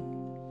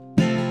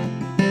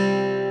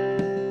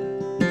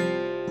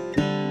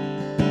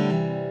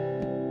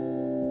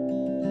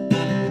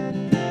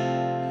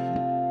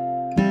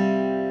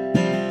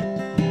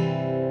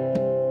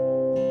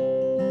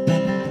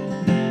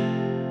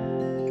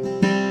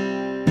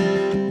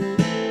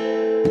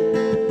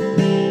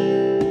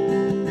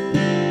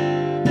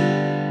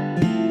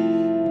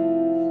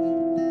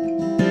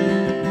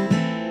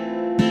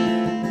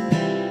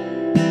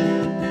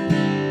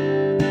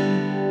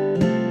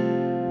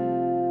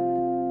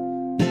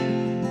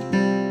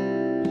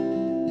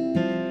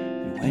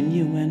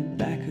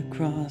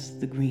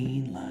 The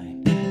green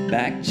line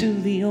back to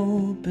the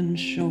open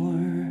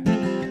shore.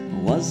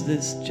 Was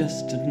this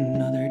just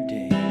another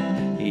day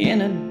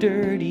in a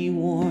dirty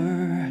war?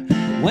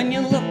 When you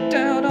looked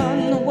out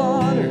on the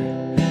water,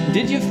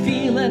 did you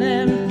feel an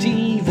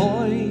empty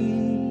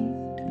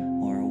void?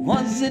 Or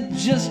was it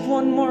just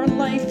one more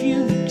life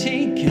you've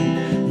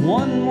taken,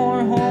 one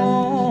more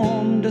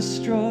home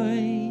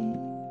destroyed,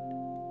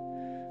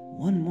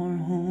 one more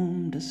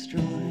home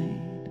destroyed?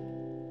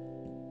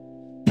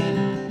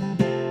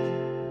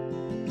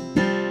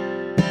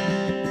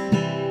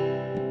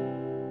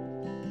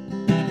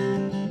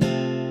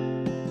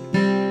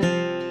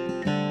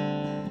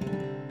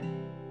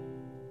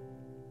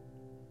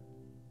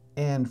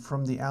 And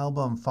from the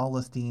album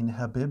Falastine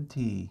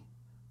Habibti,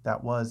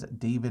 that was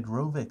David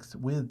Rovics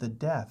with The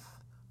Death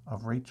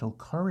of Rachel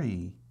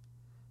Curry.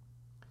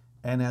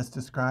 And as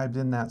described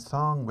in that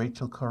song,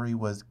 Rachel Curry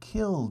was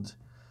killed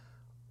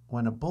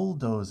when a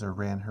bulldozer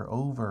ran her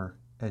over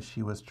as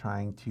she was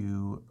trying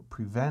to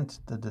prevent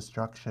the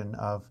destruction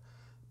of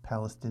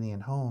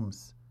Palestinian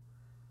homes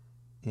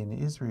in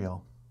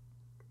Israel.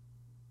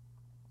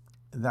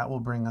 That will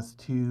bring us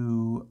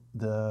to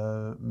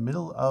the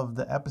middle of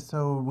the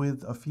episode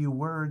with a few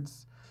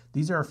words.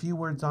 These are a few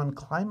words on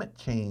climate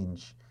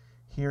change.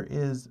 Here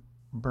is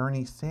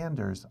Bernie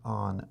Sanders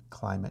on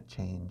climate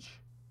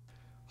change.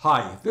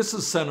 Hi, this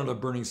is Senator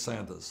Bernie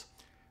Sanders.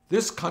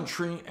 This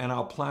country and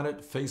our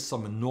planet face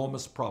some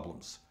enormous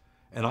problems.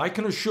 And I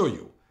can assure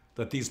you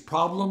that these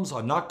problems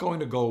are not going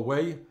to go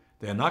away.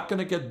 They're not going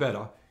to get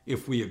better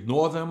if we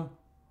ignore them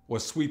or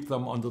sweep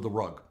them under the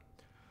rug.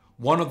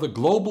 One of the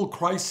global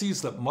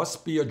crises that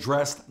must be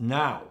addressed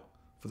now,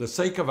 for the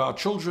sake of our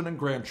children and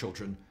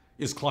grandchildren,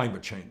 is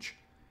climate change.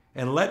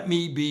 And let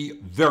me be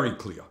very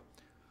clear.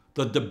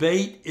 The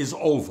debate is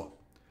over.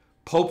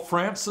 Pope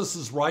Francis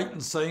is right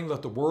in saying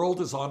that the world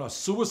is on a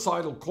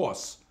suicidal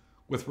course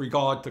with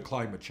regard to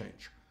climate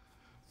change.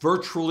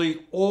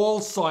 Virtually all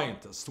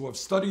scientists who have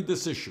studied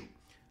this issue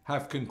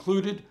have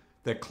concluded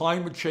that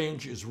climate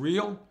change is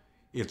real,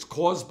 it's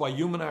caused by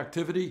human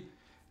activity,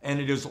 and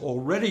it is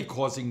already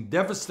causing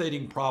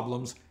devastating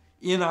problems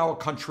in our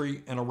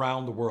country and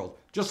around the world.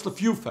 Just a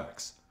few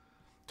facts.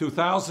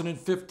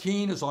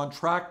 2015 is on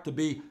track to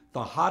be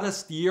the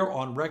hottest year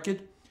on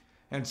record,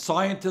 and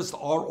scientists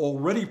are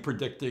already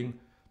predicting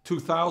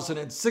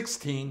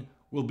 2016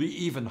 will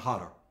be even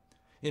hotter.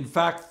 In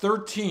fact,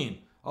 13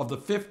 of the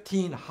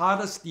 15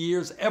 hottest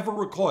years ever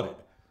recorded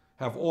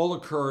have all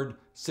occurred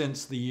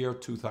since the year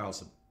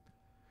 2000.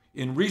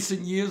 In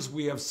recent years,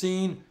 we have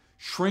seen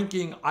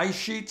shrinking ice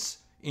sheets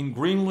in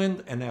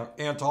Greenland and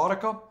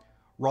Antarctica,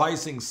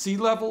 rising sea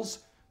levels,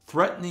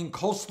 threatening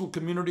coastal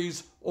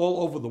communities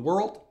all over the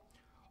world,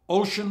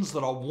 oceans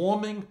that are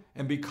warming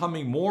and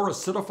becoming more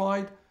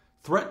acidified,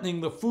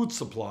 threatening the food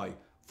supply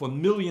for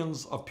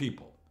millions of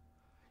people.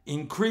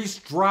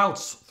 Increased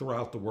droughts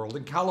throughout the world.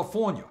 In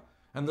California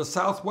and the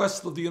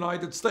southwest of the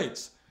United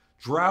States,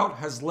 drought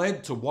has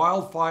led to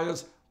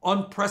wildfires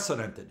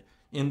unprecedented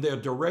in their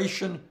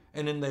duration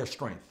and in their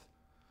strength.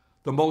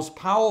 The most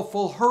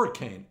powerful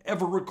hurricane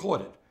ever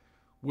recorded,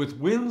 with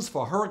winds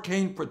for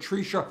Hurricane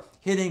Patricia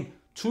hitting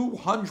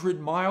 200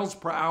 miles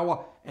per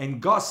hour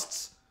and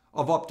gusts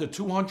of up to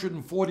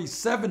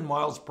 247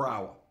 miles per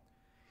hour.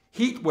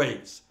 Heat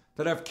waves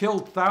that have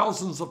killed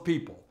thousands of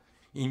people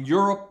in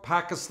Europe,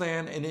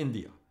 Pakistan, and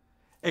India.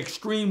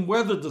 Extreme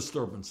weather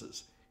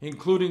disturbances,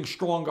 including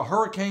stronger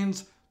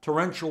hurricanes,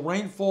 torrential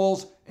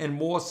rainfalls, and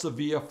more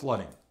severe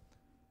flooding.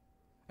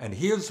 And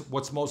here's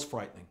what's most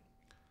frightening.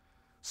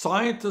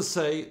 Scientists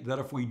say that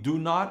if we do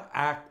not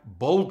act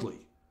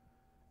boldly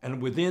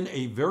and within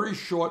a very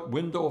short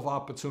window of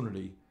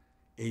opportunity,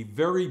 a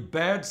very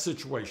bad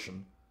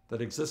situation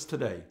that exists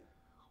today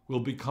will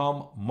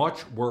become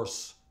much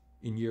worse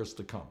in years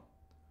to come.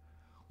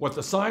 What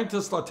the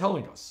scientists are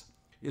telling us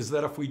is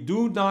that if we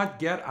do not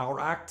get our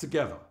act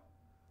together,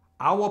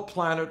 our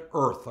planet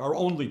Earth, our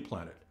only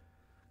planet,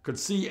 could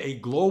see a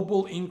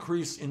global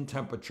increase in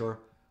temperature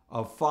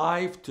of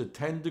 5 to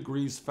 10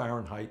 degrees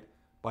Fahrenheit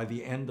by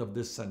the end of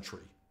this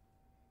century.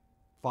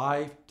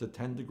 5 to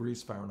 10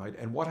 degrees Fahrenheit.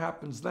 And what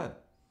happens then?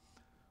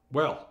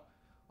 Well,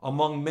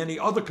 among many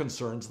other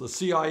concerns, the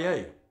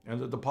CIA and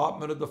the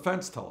Department of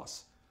Defense tell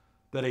us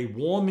that a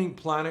warming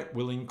planet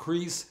will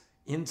increase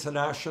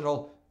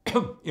international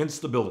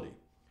instability.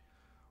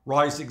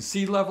 Rising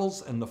sea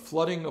levels and the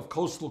flooding of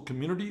coastal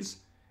communities,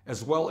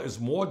 as well as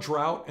more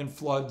drought and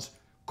floods,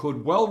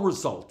 could well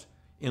result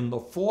in the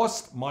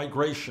forced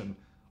migration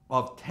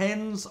of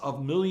tens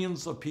of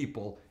millions of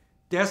people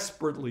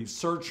desperately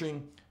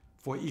searching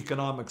for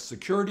economic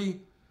security,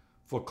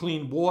 for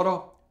clean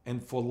water,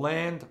 and for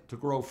land to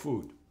grow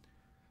food.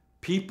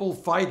 People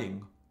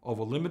fighting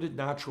over limited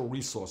natural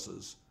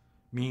resources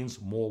means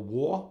more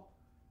war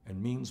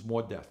and means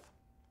more death.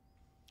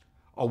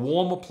 A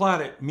warmer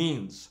planet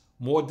means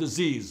more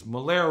disease,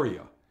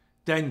 malaria,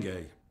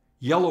 dengue,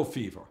 yellow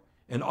fever,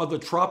 and other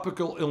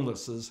tropical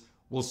illnesses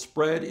will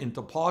spread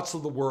into parts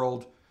of the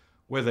world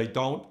where they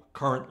don't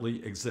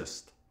currently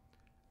exist.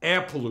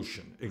 Air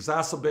pollution,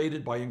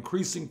 exacerbated by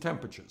increasing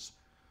temperatures,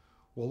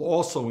 will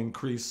also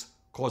increase,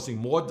 causing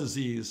more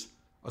disease,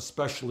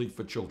 especially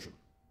for children.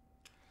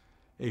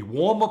 A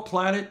warmer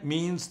planet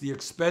means the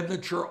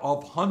expenditure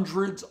of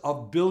hundreds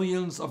of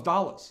billions of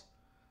dollars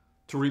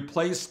to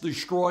replace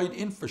destroyed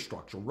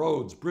infrastructure,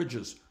 roads,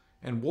 bridges,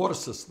 and water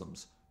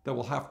systems that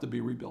will have to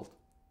be rebuilt.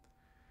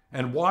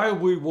 And while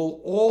we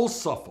will all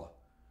suffer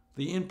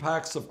the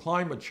impacts of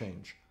climate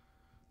change,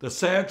 the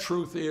sad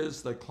truth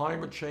is that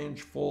climate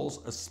change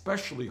falls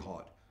especially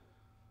hard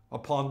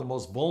upon the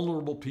most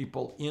vulnerable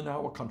people in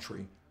our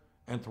country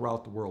and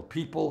throughout the world,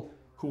 people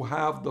who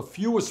have the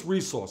fewest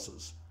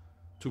resources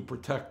to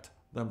protect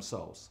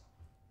themselves.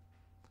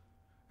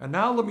 And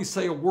now let me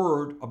say a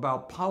word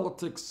about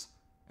politics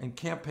and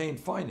campaign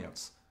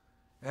finance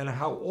and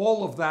how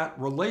all of that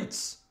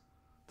relates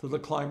to the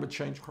climate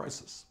change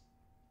crisis.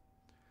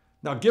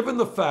 Now, given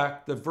the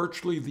fact that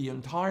virtually the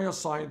entire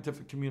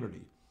scientific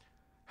community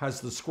has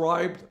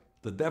described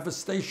the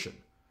devastation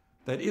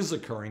that is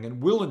occurring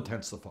and will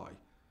intensify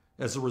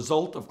as a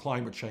result of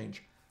climate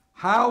change,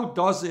 how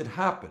does it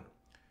happen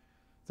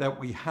that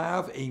we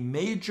have a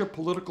major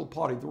political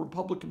party, the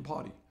Republican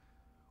Party,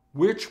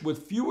 which,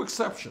 with few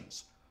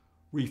exceptions,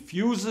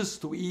 refuses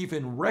to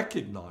even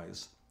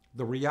recognize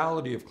the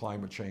reality of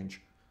climate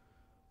change,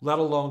 let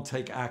alone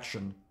take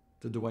action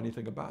to do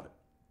anything about it?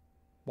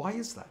 Why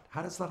is that?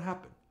 How does that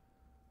happen?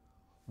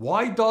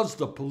 Why does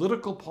the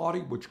political party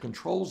which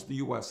controls the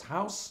U.S.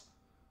 House,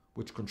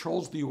 which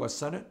controls the U.S.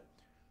 Senate,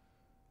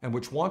 and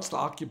which wants to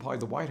occupy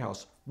the White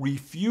House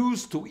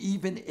refuse to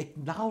even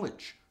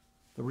acknowledge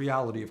the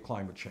reality of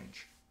climate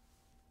change?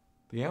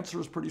 The answer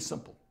is pretty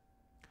simple.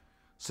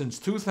 Since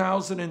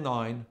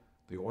 2009,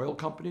 the oil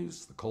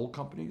companies, the coal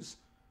companies,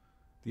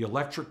 the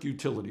electric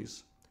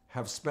utilities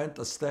have spent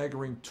a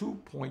staggering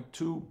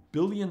 $2.2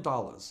 billion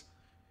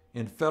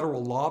in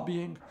federal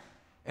lobbying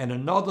and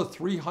another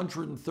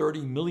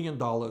 $330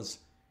 million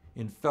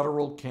in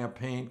federal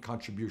campaign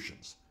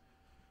contributions.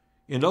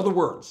 In other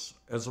words,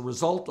 as a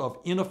result of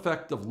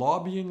ineffective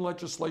lobbying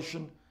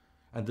legislation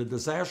and the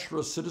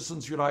disastrous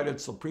Citizens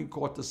United Supreme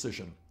Court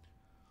decision,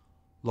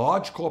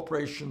 large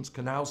corporations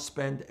can now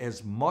spend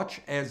as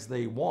much as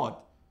they want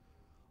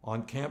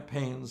on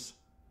campaigns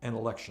and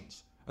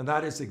elections. And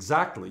that is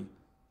exactly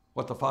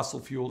what the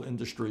fossil fuel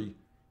industry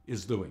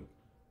is doing.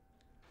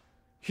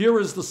 Here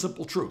is the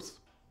simple truth.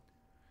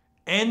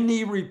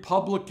 Any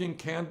Republican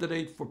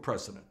candidate for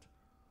president,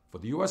 for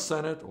the U.S.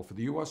 Senate or for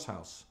the U.S.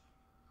 House,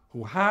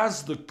 who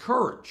has the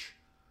courage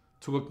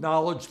to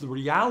acknowledge the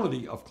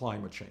reality of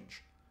climate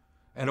change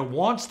and who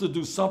wants to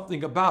do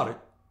something about it,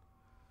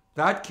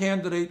 that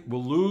candidate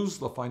will lose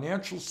the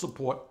financial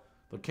support,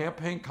 the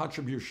campaign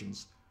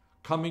contributions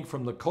coming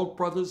from the Koch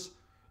brothers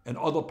and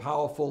other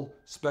powerful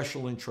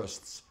special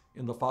interests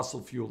in the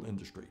fossil fuel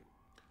industry.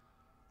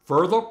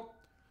 Further,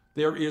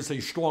 there is a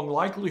strong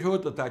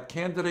likelihood that that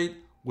candidate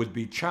would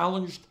be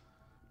challenged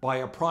by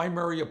a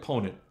primary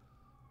opponent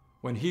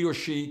when he or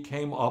she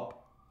came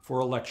up for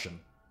election,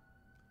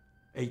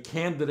 a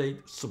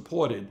candidate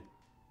supported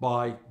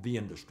by the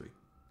industry.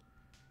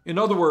 In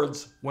other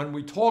words, when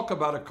we talk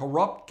about a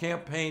corrupt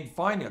campaign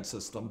finance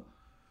system,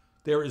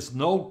 there is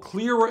no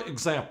clearer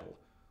example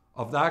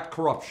of that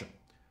corruption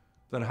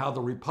than how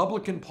the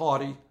Republican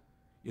Party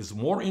is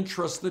more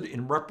interested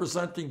in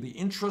representing the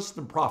interests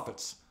and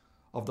profits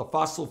of the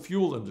fossil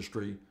fuel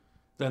industry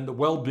than the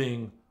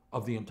well-being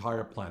of the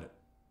entire planet.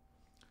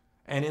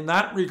 And in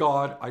that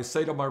regard, I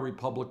say to my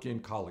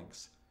Republican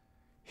colleagues,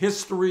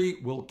 history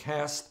will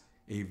cast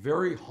a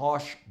very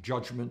harsh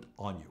judgment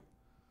on you.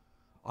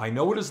 I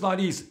know it is not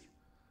easy,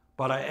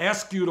 but I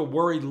ask you to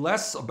worry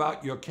less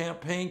about your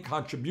campaign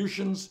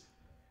contributions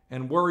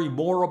and worry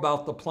more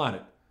about the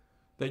planet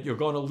that you're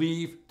going to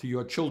leave to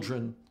your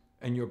children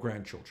and your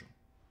grandchildren.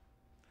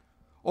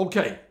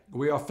 Okay,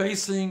 we are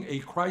facing a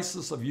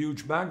crisis of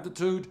huge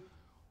magnitude.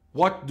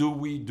 What do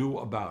we do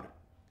about it?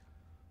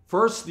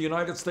 First, the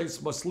United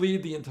States must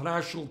lead the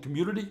international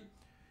community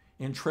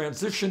in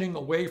transitioning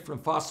away from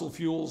fossil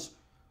fuels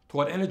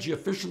toward energy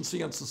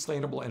efficiency and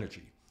sustainable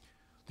energy.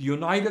 The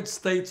United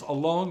States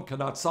alone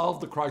cannot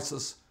solve the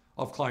crisis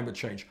of climate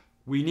change.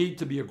 We need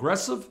to be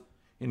aggressive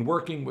in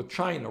working with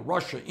China,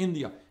 Russia,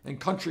 India, and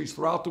countries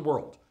throughout the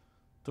world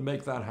to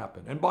make that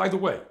happen. And by the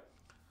way,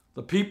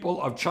 the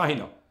people of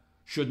China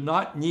should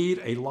not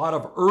need a lot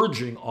of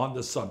urging on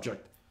this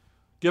subject,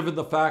 given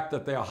the fact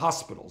that their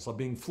hospitals are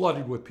being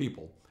flooded with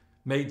people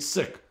made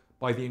sick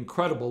by the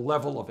incredible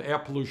level of air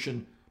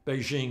pollution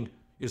Beijing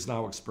is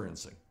now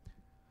experiencing.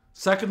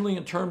 Secondly,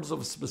 in terms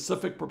of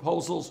specific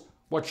proposals,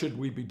 what should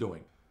we be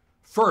doing?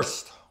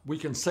 First, we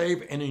can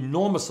save an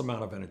enormous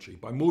amount of energy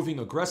by moving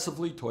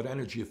aggressively toward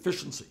energy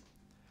efficiency.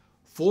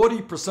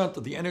 40%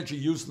 of the energy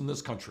used in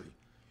this country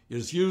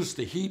is used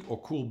to heat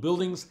or cool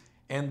buildings,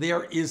 and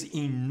there is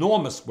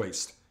enormous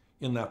waste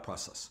in that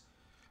process.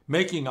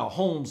 Making our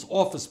homes,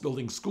 office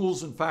buildings,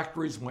 schools, and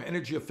factories more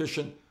energy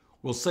efficient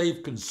will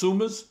save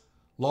consumers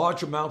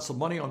large amounts of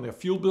money on their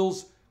fuel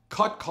bills,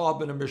 cut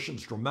carbon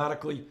emissions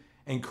dramatically,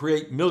 and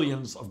create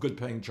millions of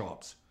good-paying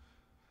jobs.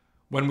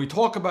 When we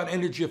talk about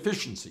energy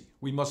efficiency,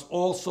 we must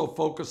also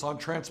focus on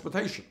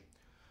transportation.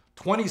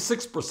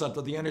 26%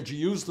 of the energy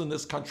used in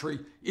this country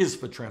is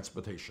for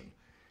transportation.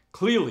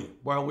 Clearly,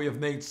 while we have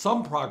made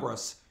some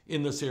progress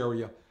in this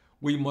area,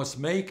 we must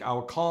make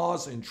our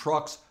cars and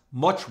trucks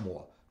much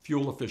more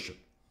fuel efficient.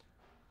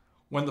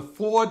 When the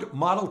Ford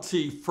Model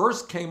T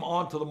first came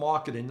onto the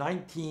market in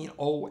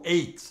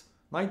 1908,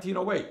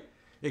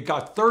 it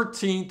got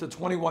 13 to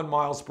 21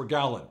 miles per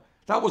gallon.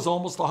 That was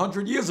almost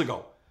 100 years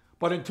ago.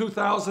 But in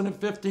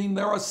 2015,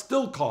 there are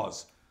still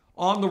cars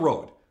on the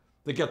road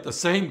that get the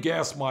same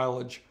gas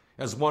mileage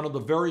as one of the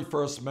very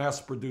first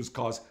mass-produced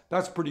cars.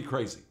 That's pretty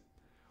crazy.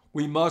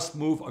 We must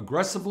move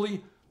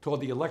aggressively toward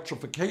the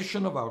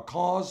electrification of our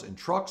cars and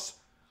trucks.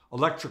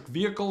 Electric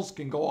vehicles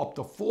can go up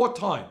to 4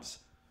 times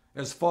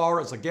as far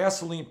as a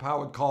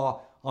gasoline-powered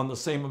car on the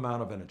same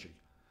amount of energy.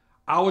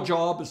 Our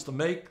job is to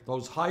make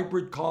those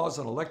hybrid cars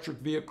and electric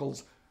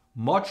vehicles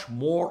much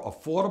more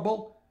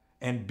affordable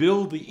and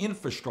build the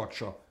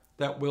infrastructure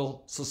that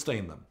will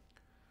sustain them.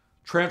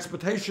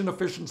 Transportation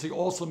efficiency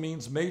also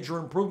means major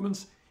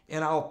improvements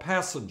in our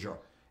passenger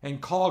and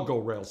cargo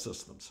rail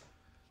systems.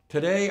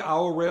 Today,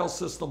 our rail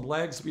system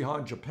lags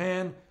behind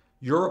Japan,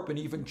 Europe, and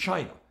even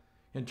China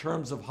in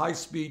terms of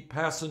high-speed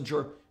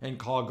passenger and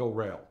cargo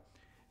rail.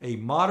 A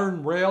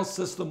modern rail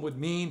system would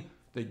mean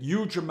that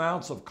huge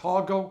amounts of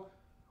cargo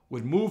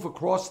would move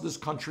across this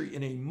country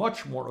in a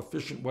much more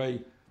efficient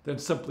way than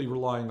simply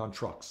relying on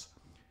trucks.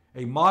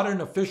 A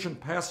modern, efficient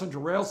passenger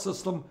rail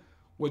system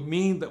would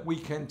mean that we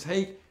can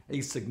take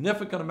a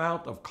significant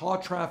amount of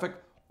car traffic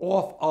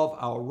off of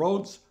our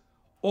roads.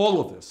 All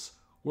of this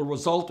will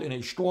result in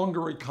a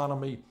stronger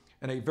economy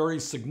and a very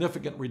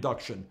significant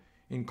reduction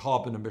in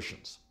carbon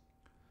emissions.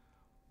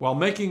 While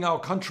making our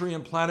country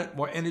and planet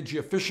more energy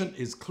efficient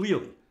is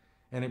clearly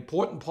an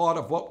important part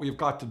of what we've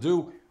got to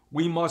do,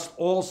 we must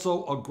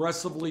also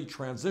aggressively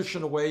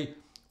transition away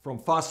from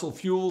fossil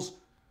fuels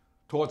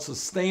towards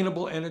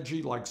sustainable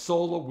energy like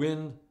solar,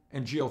 wind,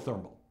 and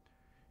geothermal.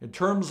 In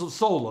terms of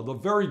solar, the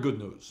very good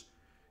news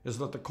is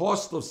that the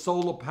cost of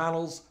solar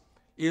panels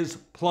is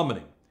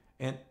plummeting,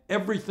 and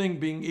everything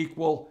being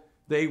equal,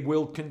 they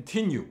will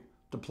continue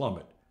to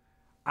plummet.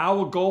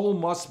 Our goal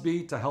must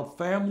be to help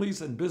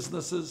families and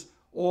businesses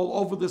all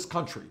over this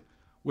country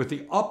with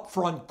the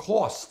upfront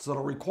costs that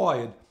are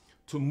required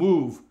to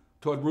move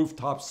toward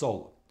rooftop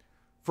solar.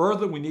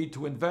 Further, we need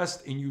to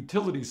invest in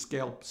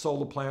utility-scale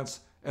solar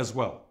plants as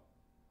well.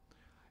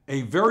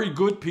 A very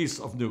good piece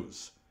of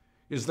news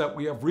is that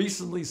we have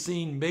recently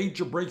seen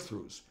major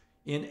breakthroughs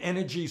in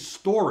energy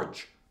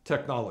storage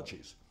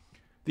technologies.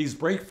 These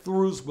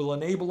breakthroughs will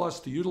enable us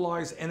to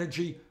utilize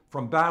energy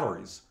from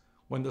batteries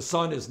when the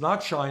sun is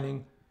not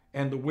shining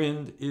and the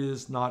wind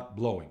is not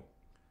blowing.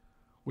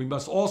 We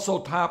must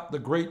also tap the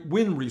great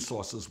wind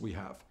resources we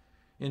have.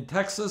 In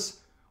Texas,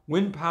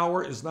 wind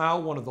power is now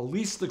one of the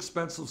least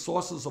expensive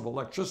sources of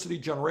electricity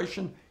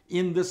generation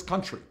in this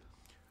country.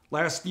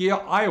 Last year,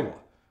 Iowa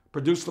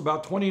produced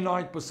about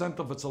 29%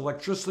 of its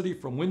electricity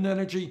from wind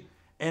energy,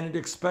 and it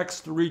expects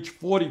to reach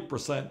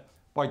 40%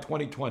 by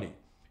 2020.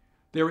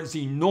 There is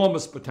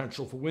enormous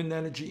potential for wind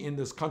energy in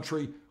this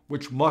country,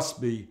 which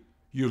must be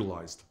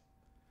utilized.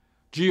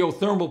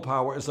 Geothermal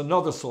power is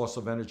another source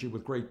of energy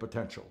with great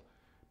potential.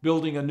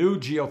 Building a new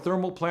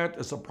geothermal plant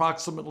is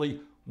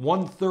approximately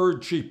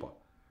 1/3 cheaper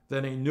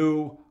than a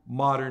new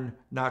modern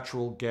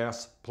natural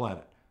gas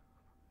plant.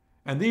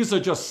 And these are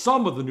just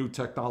some of the new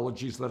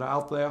technologies that are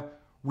out there.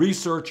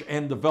 Research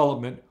and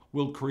development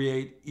will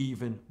create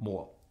even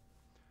more.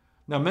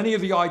 Now, many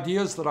of the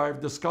ideas that I've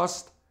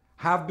discussed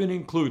have been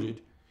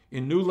included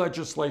in new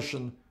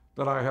legislation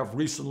that I have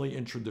recently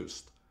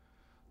introduced.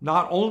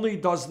 Not only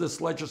does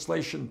this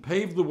legislation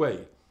pave the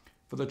way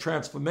for the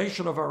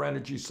transformation of our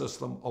energy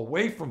system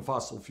away from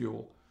fossil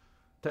fuel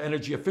to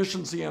energy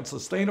efficiency and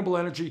sustainable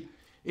energy,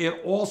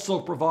 it also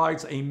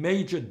provides a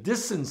major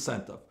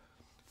disincentive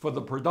for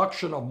the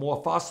production of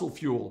more fossil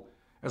fuel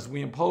as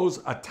we impose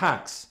a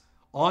tax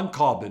on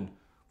carbon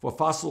for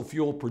fossil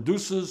fuel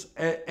producers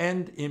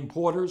and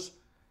importers,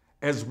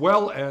 as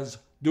well as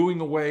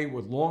doing away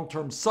with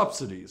long-term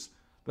subsidies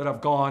that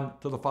have gone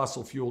to the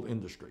fossil fuel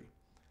industry.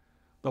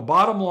 The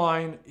bottom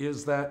line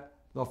is that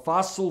the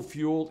fossil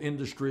fuel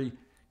industry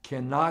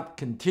cannot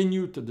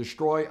continue to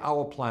destroy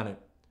our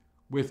planet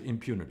with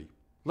impunity.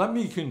 Let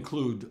me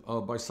conclude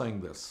by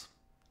saying this.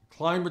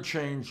 Climate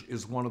change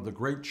is one of the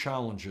great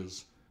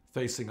challenges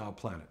facing our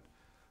planet.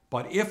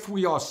 But if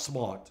we are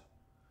smart,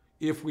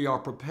 if we are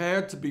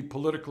prepared to be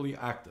politically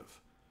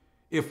active,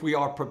 if we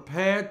are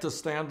prepared to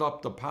stand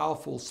up to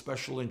powerful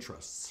special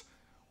interests,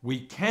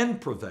 we can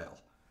prevail.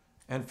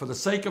 And for the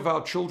sake of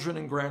our children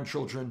and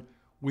grandchildren,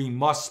 we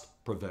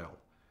must prevail.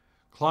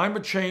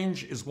 Climate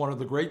change is one of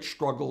the great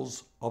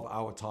struggles of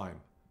our time.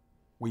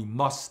 We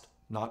must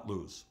not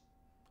lose.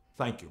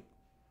 Thank you.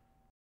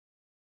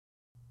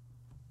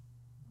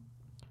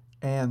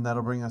 And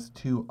that'll bring us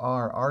to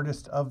our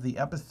artist of the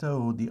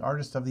episode. The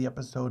artist of the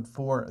episode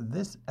for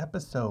this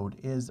episode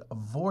is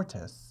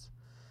Vortis.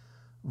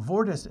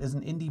 Vortis is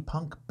an indie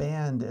punk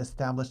band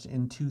established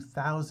in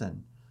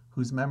 2000,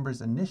 whose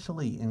members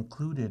initially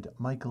included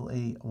Michael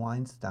A.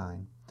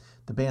 Weinstein,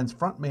 the band's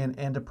frontman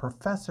and a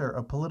professor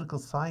of political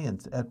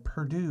science at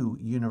Purdue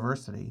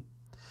University,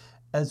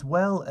 as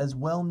well as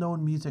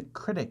well-known music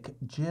critic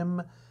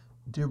Jim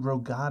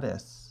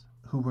DeRogatis,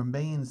 who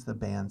remains the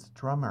band's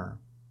drummer.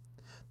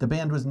 The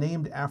band was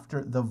named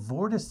after the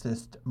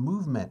Vorticist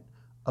movement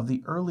of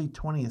the early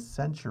 20th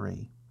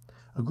century,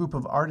 a group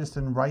of artists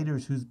and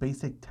writers whose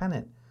basic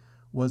tenet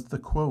was the,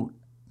 quote,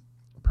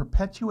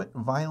 perpetuate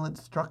violent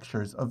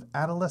structures of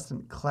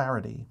adolescent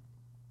clarity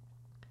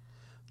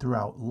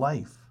throughout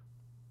life.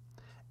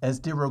 As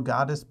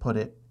DeRogatis put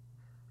it,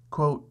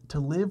 quote, to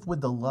live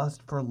with the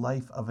lust for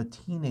life of a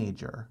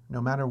teenager,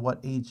 no matter what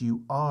age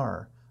you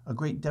are, a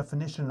great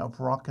definition of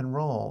rock and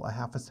roll a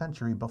half a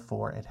century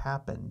before it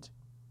happened.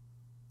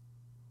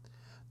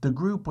 The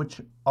group,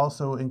 which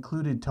also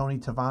included Tony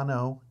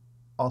Tavano,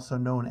 also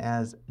known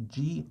as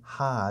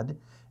Jihad,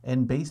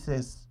 and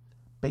bassist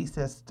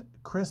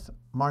Chris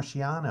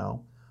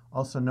Marciano,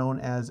 also known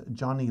as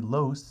Johnny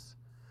Los,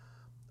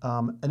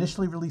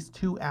 initially released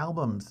 2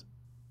 albums.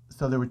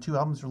 So there were 2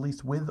 albums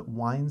released with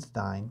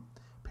Weinstein,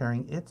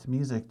 pairing its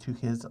music to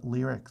his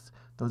lyrics.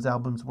 Those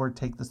albums were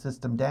Take the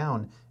System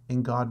Down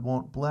and God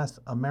Won't Bless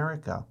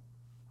America,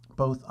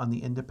 both on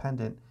the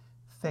independent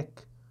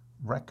Thick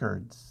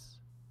Records.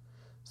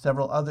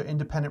 Several other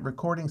independent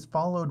recordings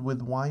followed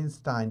with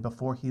Weinstein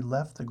before he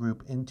left the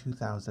group in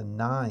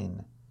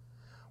 2009.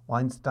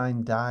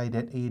 Weinstein died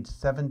at age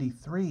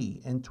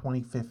 73 in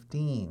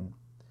 2015,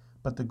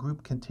 but the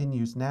group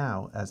continues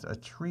now as a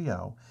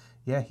trio.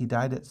 Yeah, he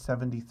died at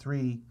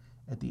 73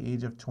 at the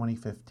age of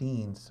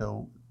 2015,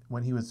 so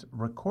when he was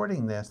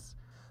recording this,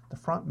 the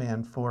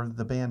frontman for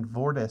the band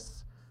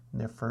Vortis, in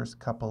their first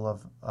couple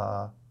of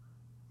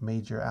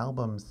major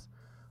albums,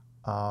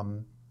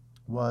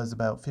 was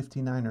about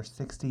 59 or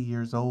 60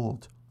 years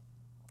old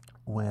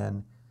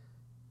when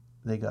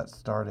they got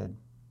started.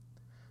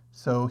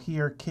 So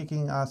here,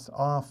 kicking us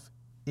off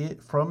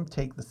from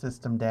Take the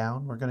System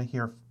Down, we're going to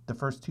hear the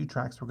first 2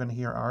 tracks we're going to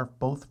hear are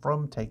both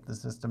from Take the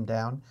System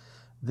Down.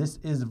 This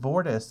is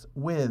Vortis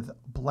with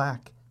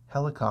Black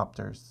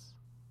Helicopters.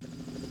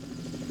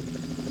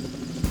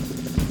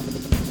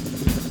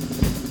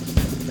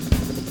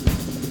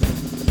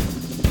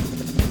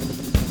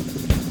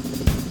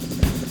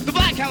 The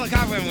black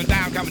helicopter went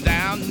down, coming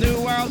down. New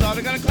world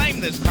order gonna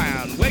claim this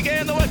clown. Wig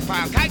in the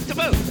woodpile, kite to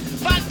boot.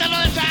 But the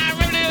shine,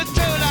 really to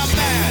tune. I'm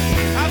mad,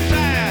 I'm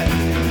sad.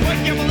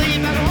 Would you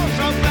believe that a horse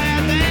so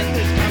bad? The end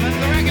is coming,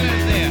 the record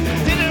is there.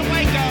 Did it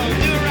Waco,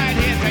 do it right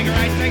here. Take a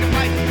right, take a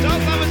flight. Don't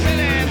love a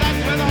city,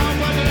 that's where the home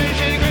was. And there's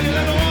shitty crazy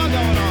little war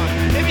going on.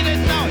 If you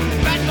didn't know it,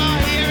 that's all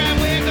here and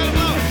we're gonna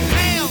blow it.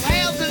 Hail,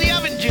 hail to the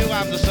oven Jew.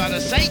 I'm the son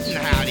of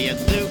Satan, how do you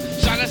do?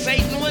 Son of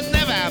Satan would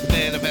never have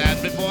been if it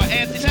hadn't been for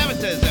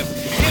anti-Semitism.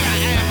 Here I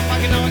am, I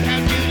fucking know I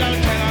can't do,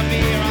 don't tread on me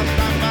here, I'll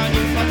stop on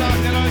you, fuck off,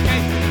 get on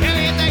case,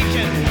 alien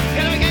nation,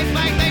 get on case,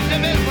 Black Nation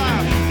of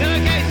Islam, get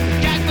on case,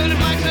 jackbooted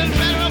blacks and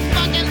federal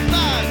fucking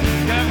thug,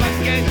 get on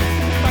fucking case,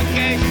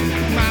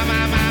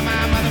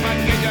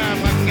 motherfucking case, you're on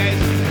fucking case,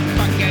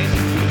 fuck case,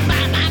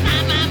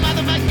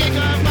 motherfucking case,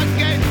 you're on fucking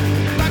case,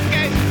 fuck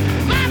case,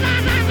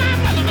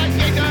 motherfucking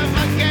case, you're on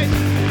fucking case,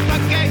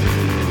 fuck case,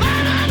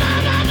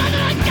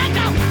 get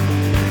down!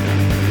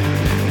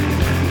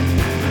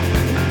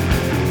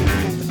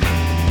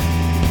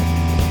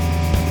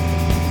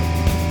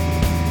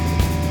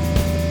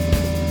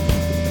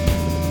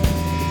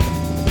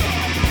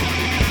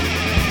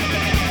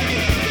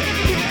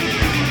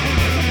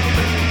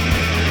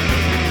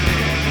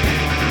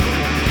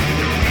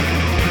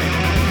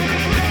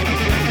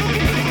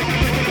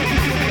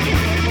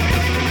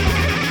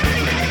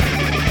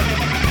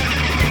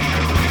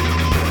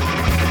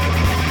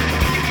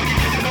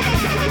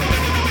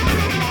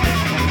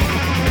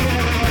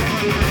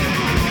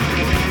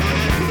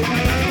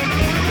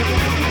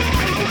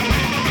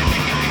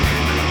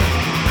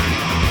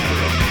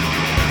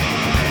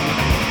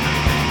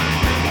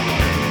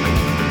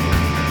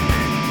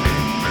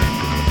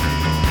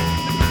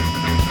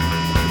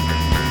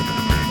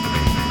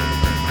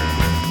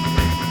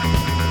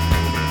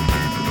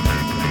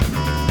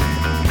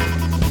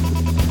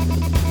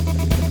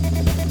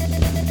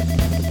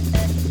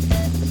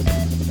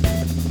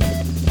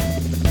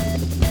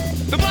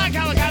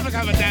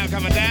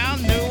 Coming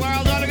down, new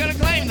world order gonna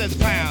claim this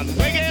pound.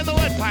 Wig in the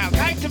woodpile,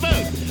 kite to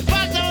boot.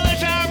 Fuck the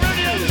militia,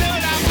 Rudy to do it.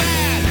 I'm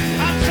mad,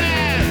 I'm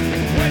sad.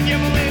 Would you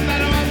believe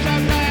that I'm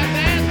so glad?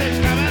 The end is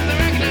coming, the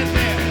record is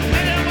there.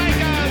 Let it away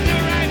go, do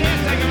it right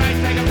here. Take a right,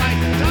 take a flight.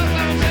 Don't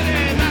let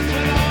city, that's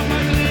where the whole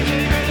bunch of this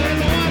shit is.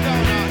 There's a war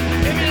going on.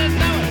 If you didn't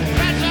know it,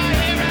 that's all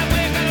here and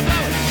we're gonna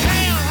blow it.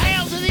 Hail,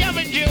 hail to the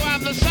oven Jew.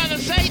 I'm the son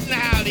of Satan,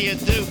 how do you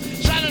do?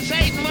 Son of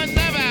Satan would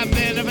never have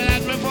been if it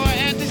hadn't been for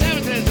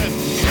anti-Semitism.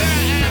 Here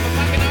I am, a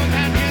fucking old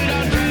cat. You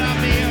don't tread on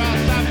me here,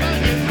 I'll stop on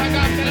you. Fuck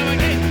off, get away,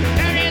 gate.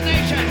 Aryan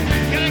nation,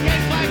 get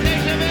against Black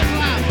Nation of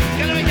Islam.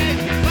 Get away,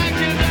 gate. Black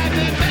Jews, black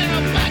Jews,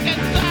 federal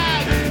fucking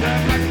thug.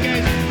 Fuck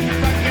case,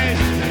 fuck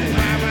case.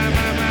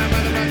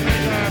 Motherfucking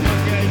case,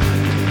 fuck case.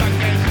 Fuck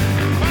case.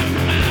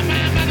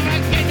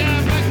 Motherfucking case,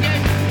 fuck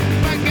case.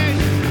 Fuck case.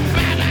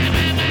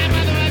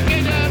 Motherfucking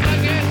case,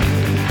 fuck case.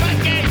 Fuck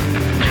case.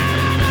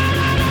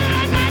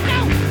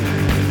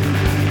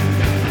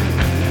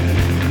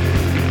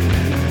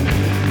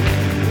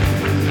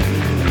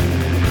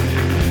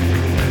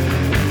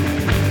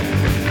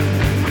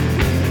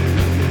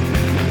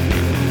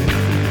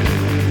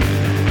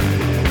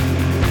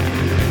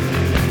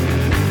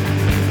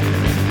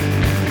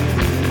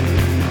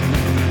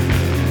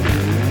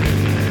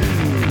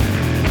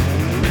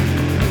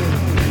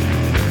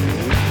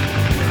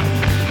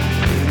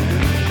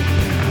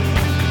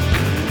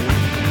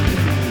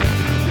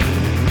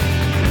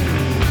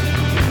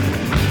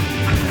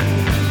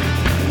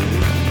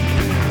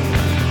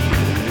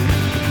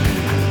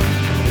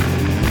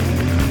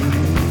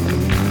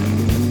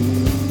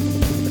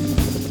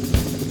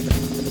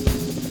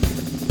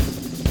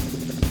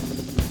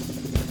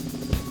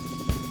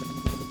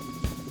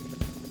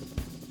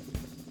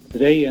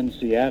 Today in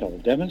Seattle,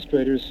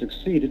 demonstrators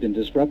succeeded in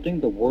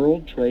disrupting the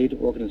World Trade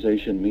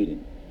Organization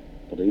meeting.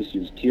 Police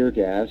used tear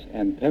gas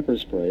and pepper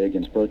spray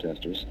against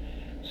protesters.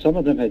 Some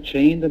of them had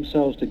chained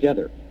themselves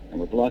together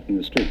and were blocking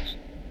the streets.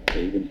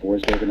 They even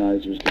forced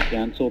organizers to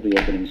cancel the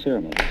opening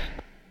ceremonies.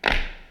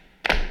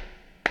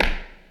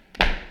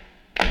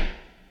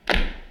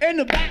 In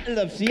the Battle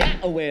of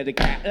Seattle, where the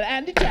cattle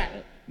and the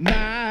chattel,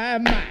 my,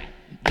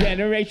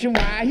 Generation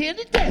Y, hear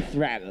the death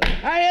rattle.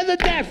 I hear the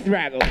death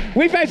rattle.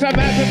 We face a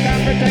massive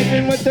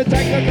confrontation with the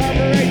Techno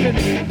Corporation.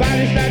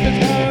 Body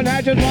snatchers, clone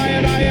hatches,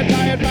 riot,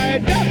 tired by a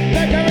jump.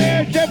 The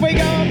career ship, we go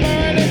for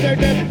an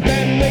interdip.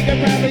 Then we can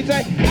proudly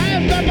say, I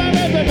have stuck my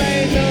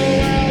resume. New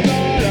world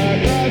order,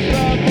 cross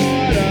the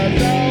border,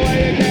 so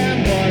where you can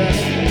border.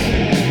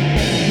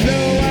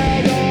 New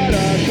world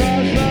order,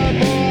 cross the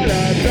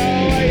border, so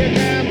where you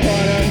can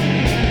border.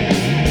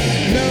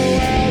 New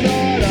world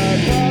order,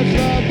 cross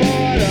the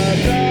border,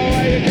 so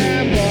where you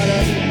can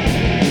border.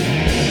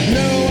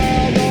 New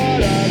world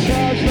order,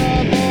 cross the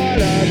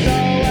border, so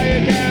where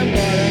you can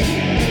border.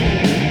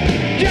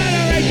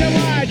 Generation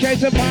Y,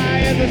 chase a pie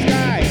in the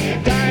sky.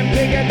 Time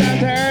to get down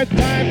to earth,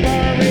 time for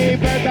a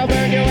rebirth. I'll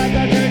burn you out,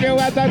 I'll turn you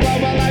out, I'll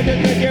globalize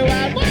and trick you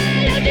out.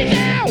 Why don't you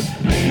shout?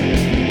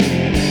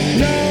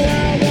 New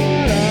world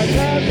order,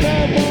 cross the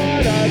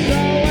border, so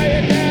where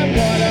you can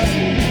border.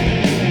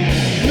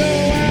 New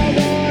world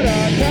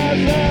order, cross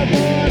the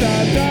border,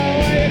 so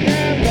where you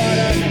can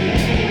border.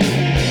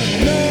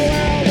 New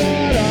world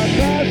order,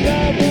 cross the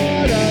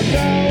border,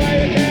 so where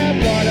you can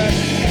border.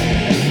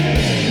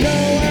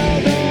 New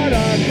world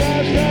order,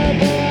 cross the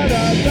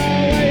border, so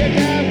where you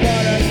can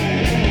border.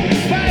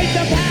 Fight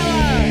the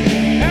power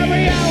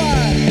every hour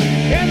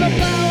in the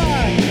flower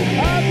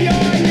of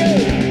your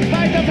youth.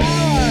 Fight the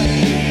power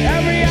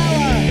every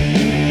hour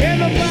in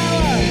the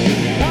flower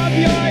of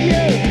your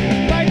youth.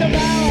 Fight the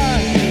power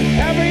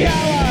every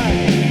hour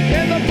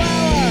in the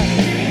flower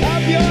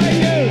of your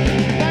youth.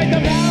 Fight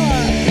the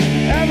power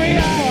every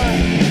hour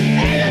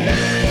in the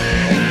flower.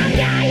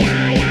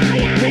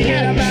 We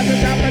get a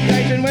massive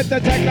confrontation with the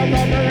Techno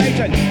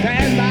Corporation to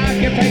end the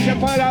occupation,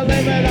 put a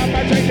limit on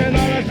frustration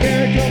or a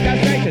spiritual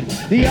castration.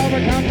 The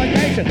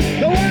overcomplication.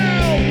 The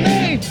world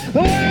needs a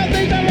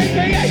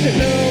recreation.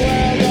 New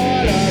world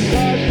order,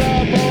 cross the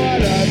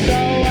border, so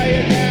where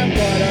you can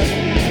border.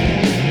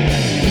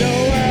 New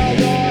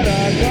world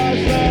order, cross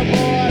the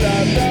border,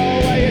 so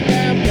where you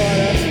can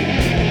border.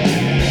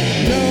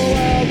 New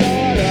world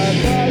order,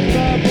 cross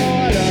the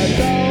border,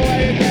 so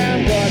where you can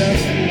border.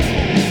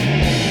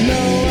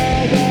 New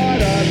world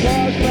order,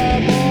 cross the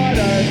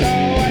border, so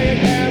where you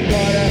can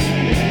border.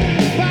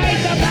 Fight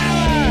the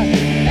power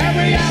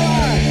every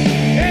hour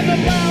in the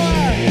power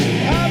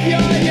of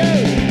your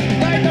youth.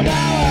 Fight the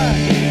power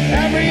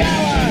every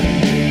hour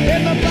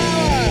in the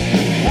power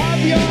of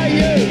your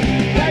youth.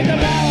 Fight the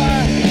power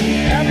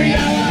every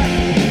hour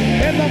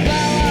in the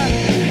power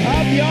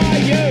of your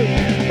youth.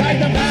 Fight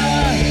the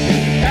power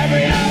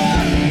every hour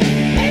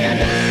in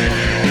the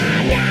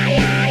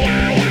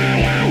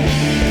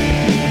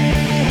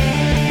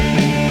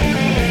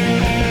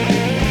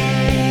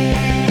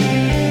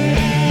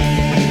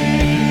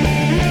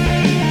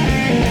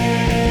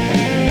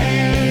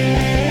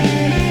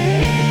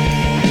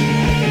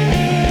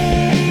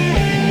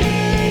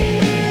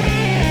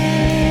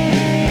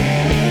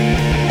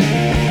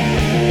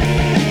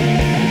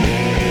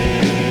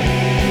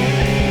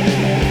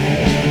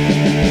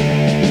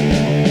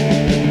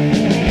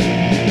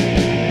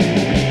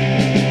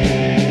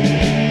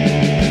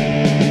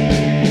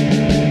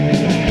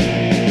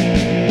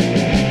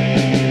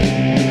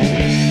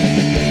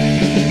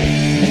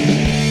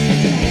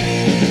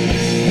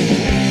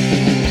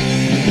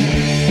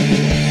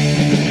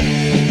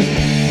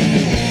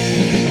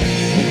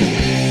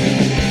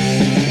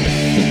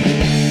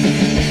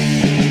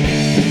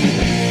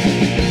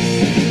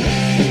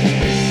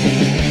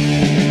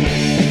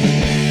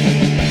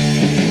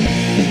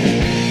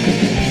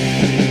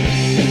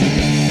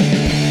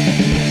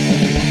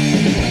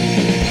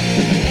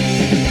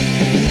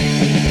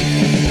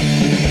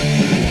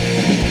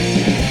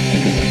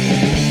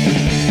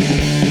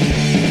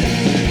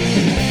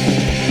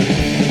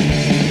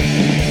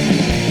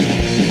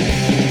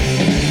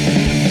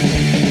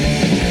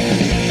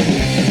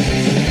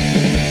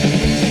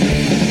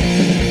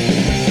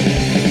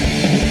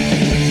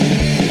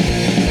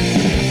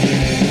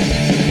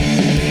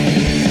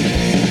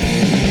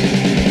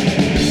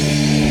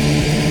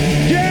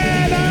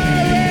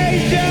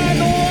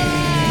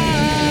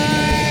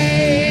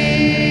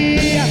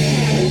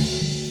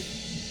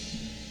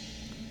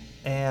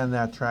And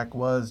that track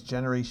was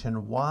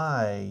Generation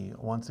Y,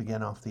 once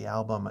again off the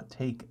album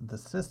Take the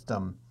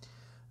System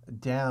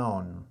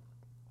Down.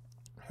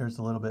 Here's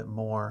a little bit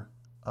more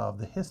of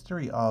the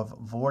history of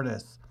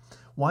Vortis.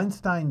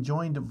 Weinstein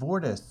joined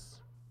Vortis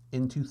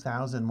in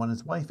 2000 when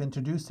his wife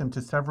introduced him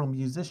to several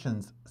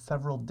musicians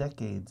several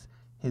decades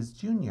his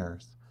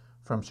juniors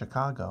from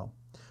Chicago.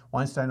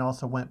 Weinstein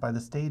also went by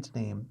the stage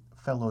name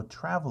Fellow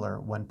Traveler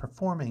when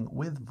performing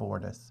with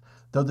Vortis,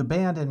 though the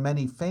band and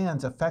many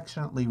fans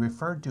affectionately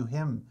referred to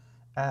him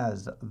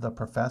as The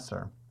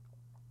Professor.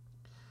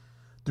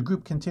 The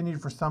group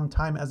continued for some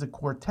time as a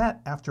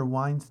quartet after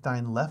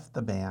Weinstein left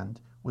the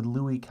band, with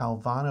Louis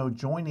Calvano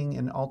joining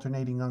and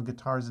alternating on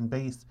guitars and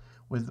bass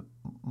with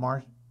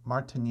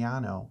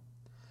Martignano.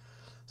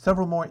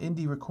 Several more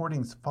indie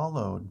recordings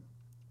followed.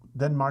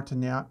 Then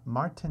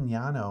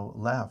Martignano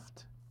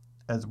left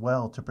as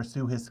well to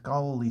pursue his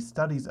scholarly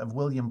studies of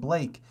William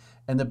Blake,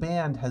 and the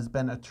band has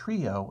been a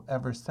trio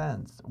ever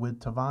since, with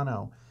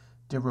Tavano,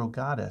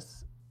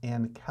 DeRogatis,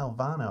 and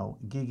Calvano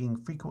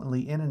gigging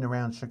frequently in and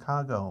around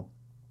Chicago.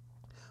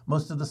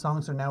 Most of the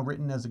songs are now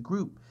written as a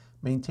group,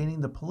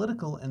 maintaining the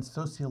political and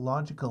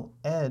sociological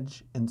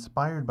edge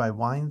inspired by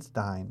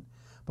Weinstein,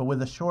 but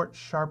with a short,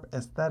 sharp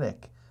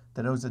aesthetic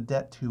that owes a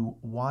debt to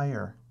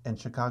Wire and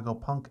Chicago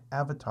punk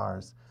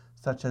avatars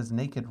such as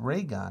Naked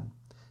Raygun,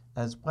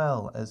 as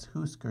well as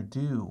Husker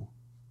Du.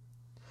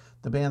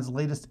 The band's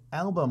latest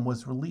album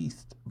was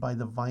released by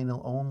the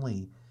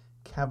vinyl-only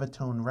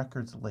Cavatone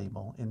Records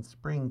label in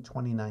spring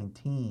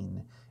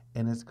 2019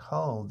 and is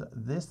called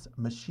This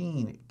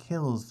Machine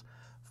Kills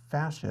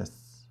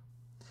Fascists.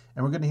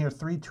 And we're going to hear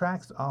 3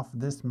 tracks off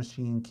This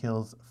Machine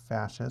Kills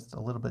Fascists, a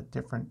little bit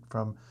different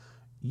from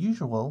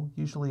usual.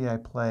 Usually I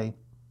play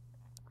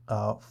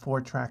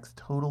 4 tracks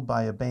total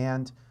by a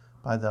band,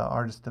 by the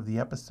artist of the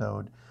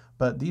episode.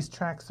 But these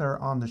tracks are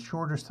on the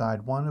shorter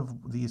side. One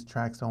of these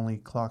tracks only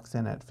clocks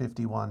in at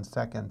 51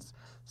 seconds.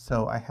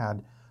 So I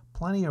had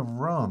plenty of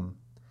room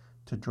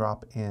to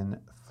drop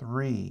in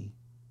 3.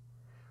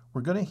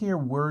 We're going to hear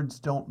Words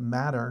Don't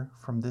Matter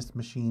from This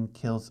Machine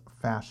Kills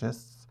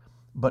Fascists.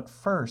 But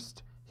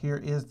first, here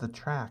is the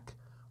track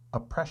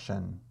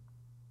Oppression.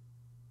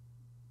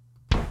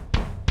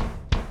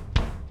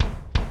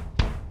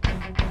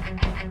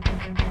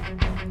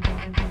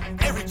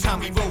 Every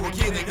time we vote, we're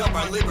giving up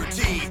our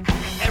liberty.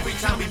 Every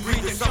time we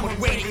breathe, there's someone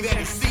waiting there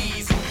to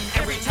seize.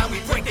 Every time we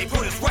break, they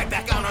put us right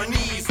back on our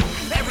knees.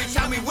 Every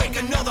time we wake,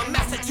 another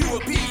message to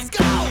appease. Go!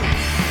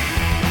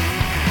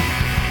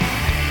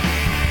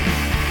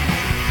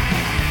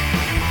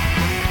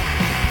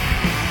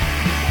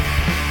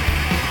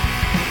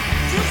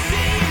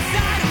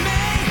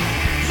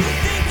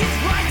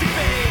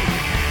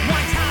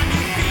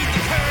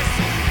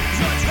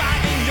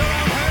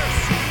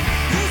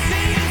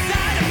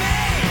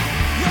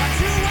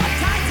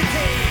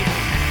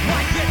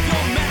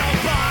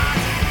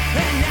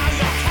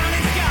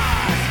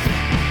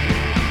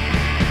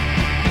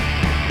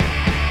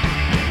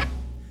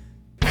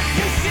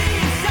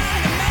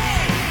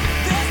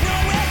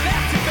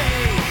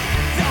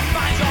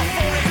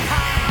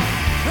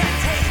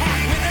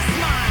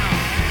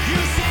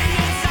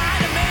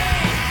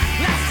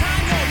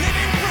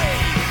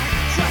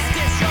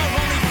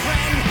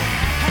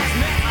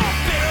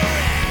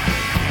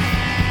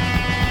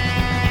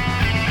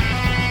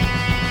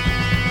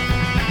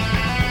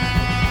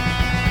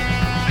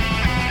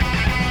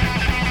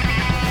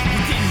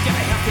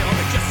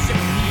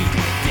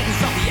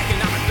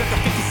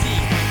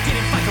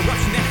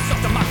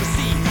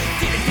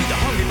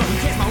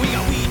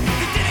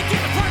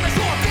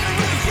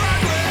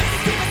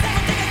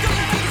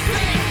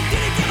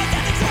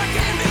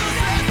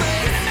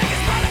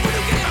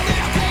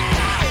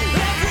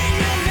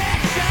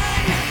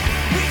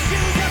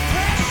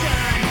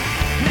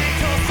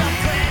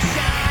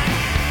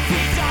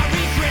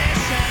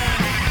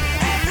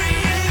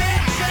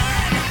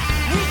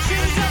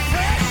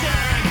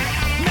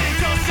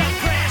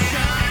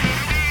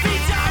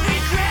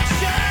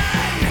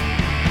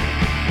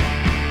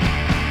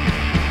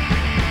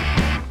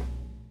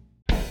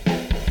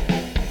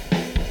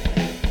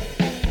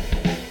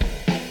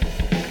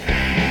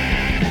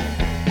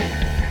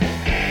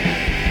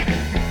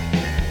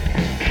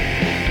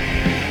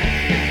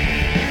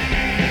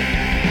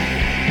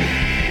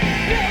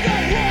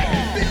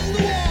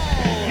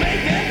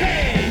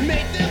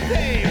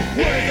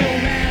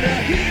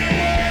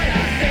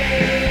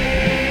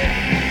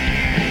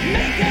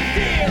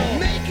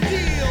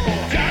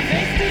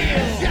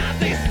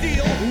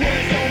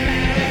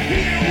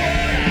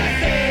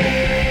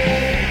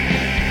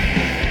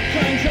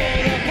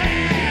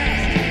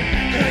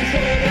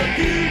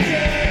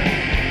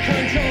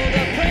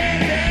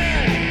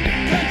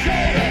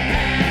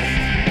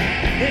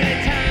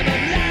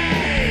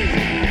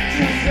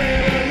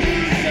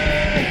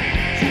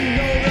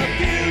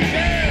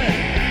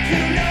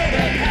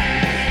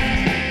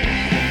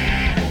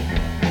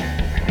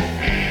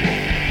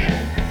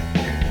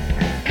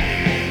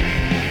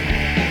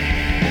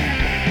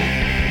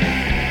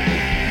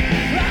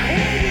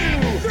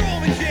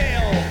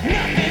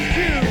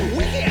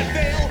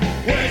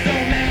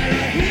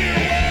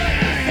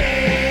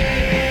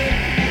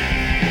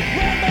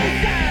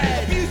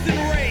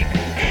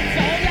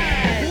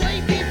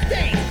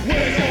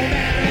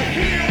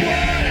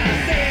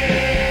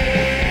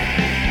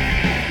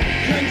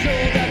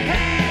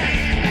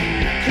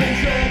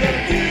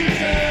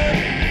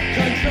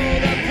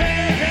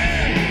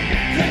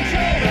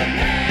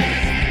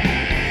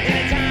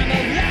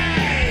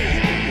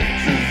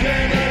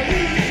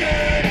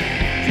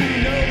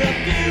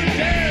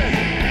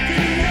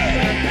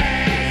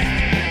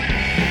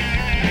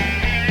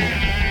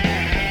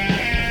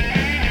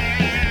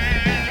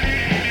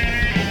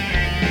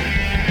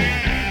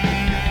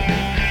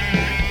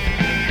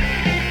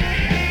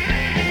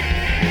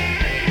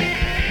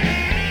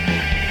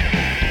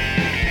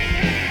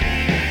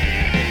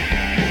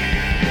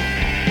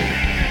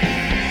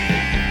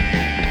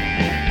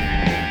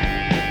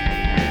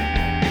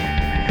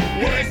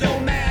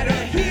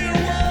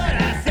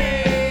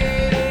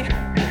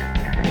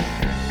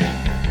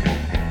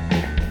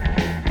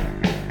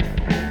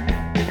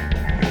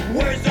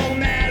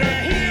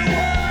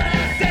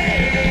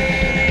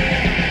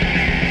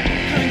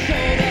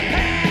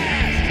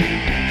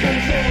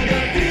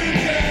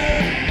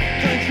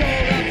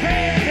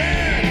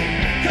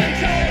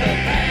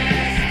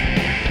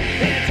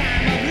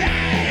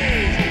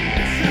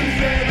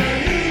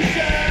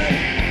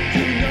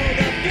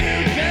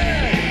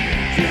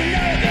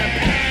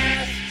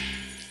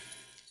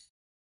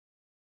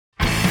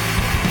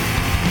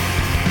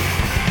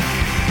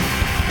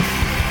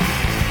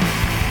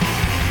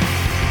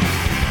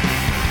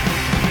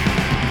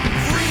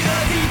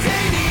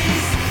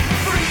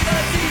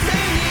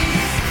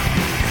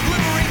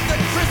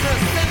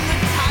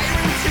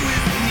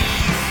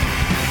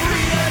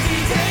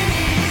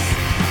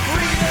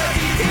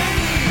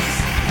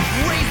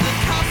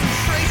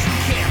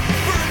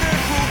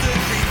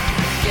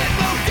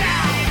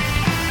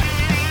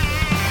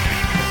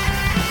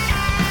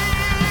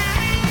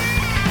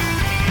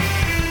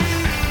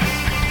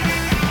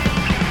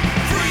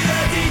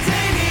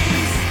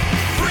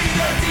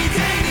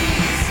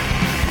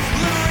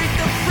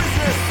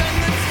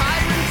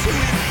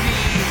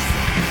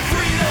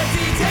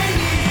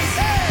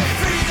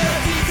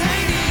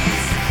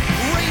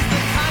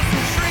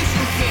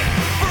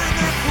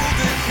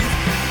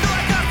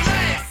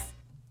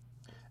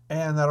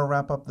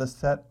 wrap up the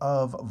set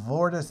of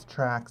Vortis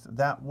tracks.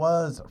 That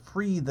was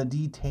Free the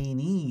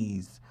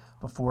Detainees.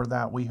 Before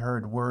that, we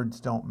heard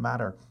Words Don't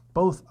Matter,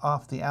 both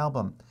off the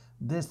album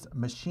This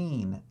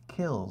Machine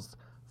Kills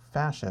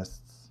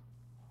Fascists.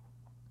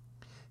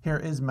 Here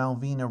is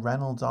Malvina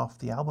Reynolds off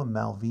the album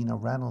Malvina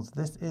Reynolds.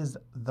 This is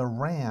The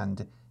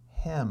Rand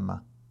Hymn.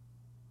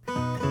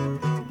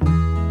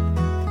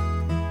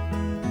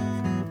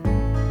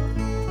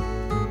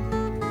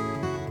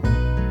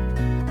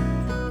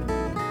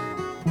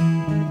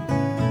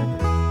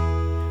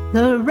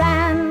 The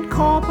Rand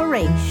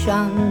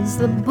Corporation's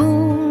the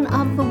boon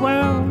of the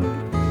world.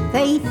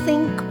 They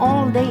think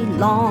all day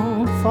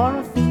long for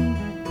a fee.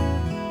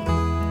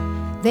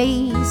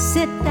 They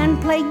sit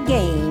and play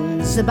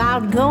games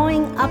about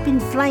going up in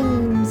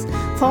flames.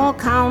 For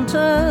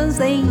counters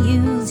they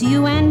use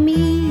you and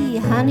me,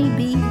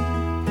 honeybee.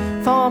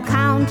 For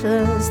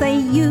counters they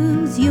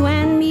use you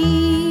and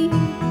me.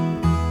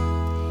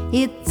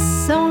 It's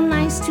so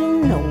nice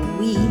to know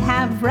we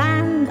have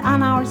Rand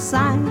on our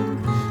side.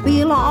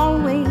 We'll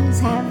always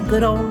have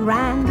good old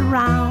Rand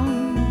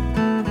around.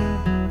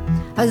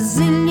 A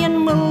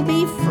zillion will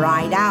be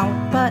fried out,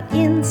 but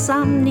in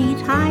some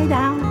neat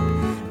hideout,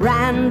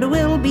 Rand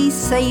will be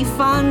safe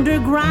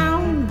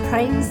underground,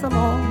 praise the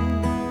Lord.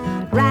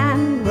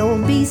 Rand will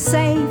be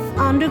safe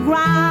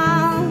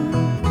underground.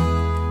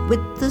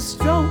 With the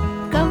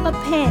stroke of a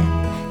pen,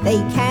 they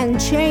can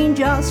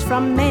change us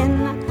from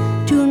men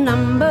to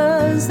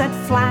numbers that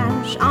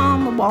flash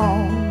on the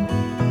wall.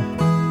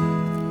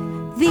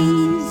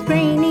 These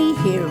brainy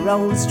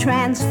heroes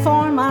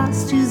transform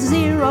us to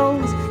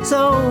zeros,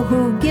 so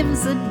who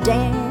gives a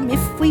damn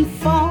if we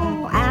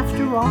fall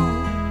after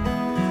all?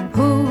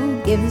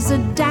 Who gives a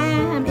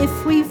damn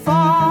if we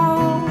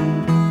fall?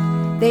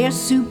 Their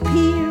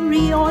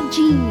superior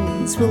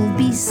genes will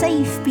be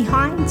safe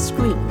behind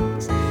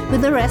screens,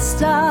 with the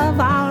rest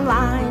of our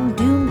line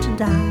doomed to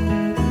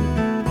die.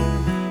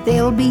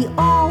 They'll be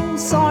all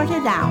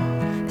sorted out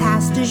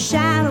past a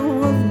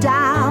shadow of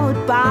doubt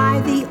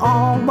by the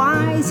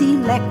all-wise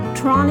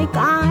electronic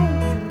eye.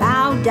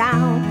 Bow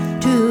down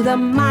to the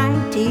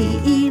mighty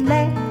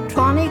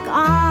electronic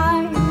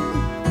eye.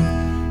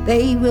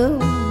 They will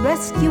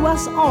rescue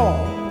us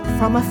all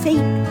from a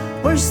fate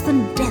worse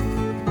than death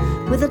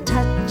with a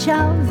touch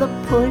of the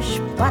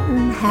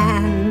push-button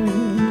hand.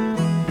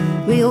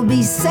 We'll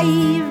be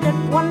saved at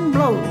one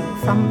blow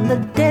from the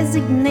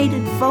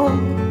designated foe.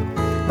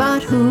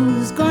 But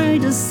who's going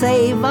to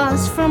save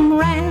us from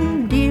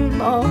Rand, dear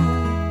Lord?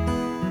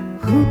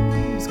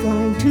 Who's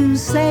going to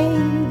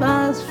save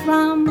us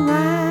from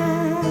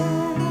Rand?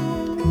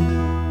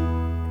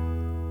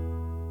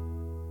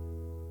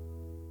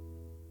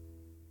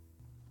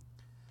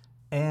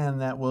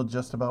 And that will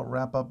just about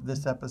wrap up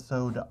this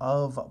episode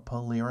of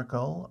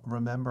Polyrical.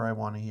 Remember, I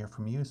want to hear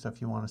from you, so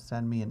if you want to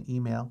send me an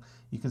email,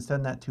 you can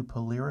send that to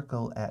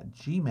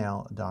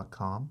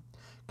polyrical@gmail.com.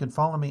 You can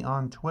follow me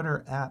on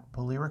Twitter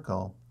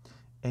 @Polyrical.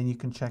 And you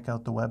can check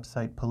out the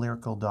website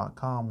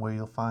polyrical.com, where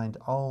you'll find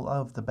all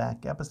of the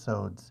back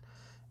episodes.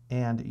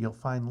 And you'll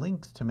find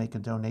links to make a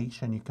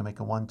donation. You can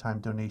make a one-time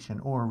donation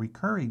or a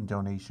recurring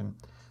donation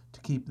to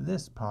keep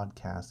this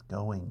podcast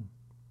going.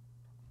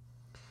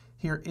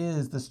 Here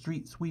is the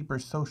Street Sweeper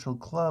Social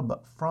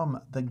Club from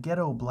the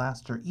Ghetto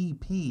Blaster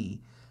EP.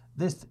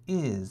 This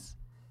is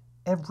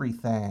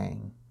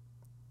Everything.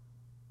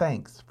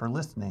 Thanks for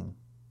listening.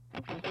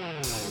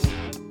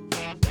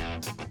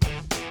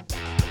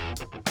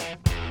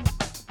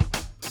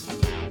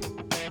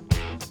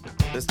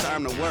 It's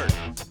time to work.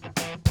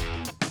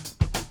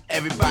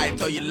 Everybody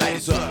throw your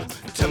lighters up.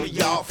 Tell me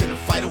y'all finna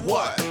fight or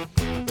what?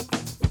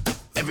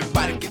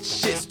 Everybody get your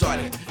shit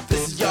started.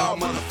 This is y'all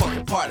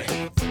motherfucking party.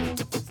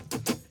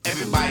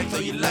 Everybody throw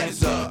your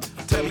lighters up.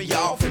 Tell me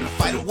y'all finna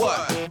fight or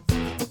what?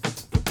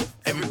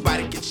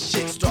 Everybody get your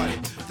shit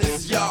started. This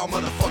is y'all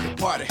motherfucking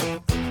party.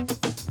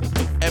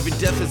 Every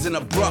death is an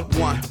abrupt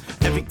one.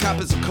 Every cop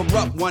is a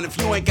corrupt one. If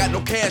you ain't got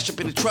no cash up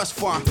in the trust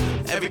fund.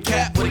 Every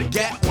cat with a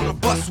gat wanna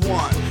bust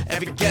one.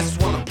 Every guest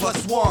want a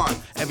 +1.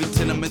 Every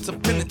tenement's a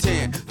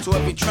penitent. So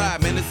every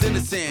tribe, man, is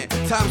innocent.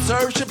 Time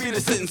served should be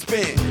the sit and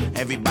spin.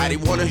 Everybody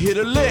wanna hit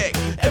a lick.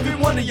 Every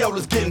one of y'all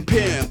is getting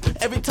pimped.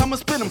 Every time I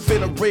spin, I'm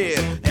finna red.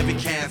 Every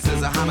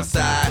cancer's a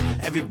homicide.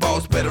 Every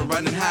boss better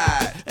run and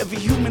hide. Every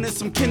human is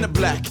some kin of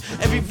black.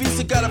 Every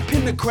visa got a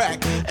pin to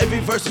crack. Every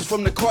verse is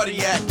from the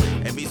cardiac.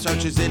 Every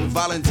search is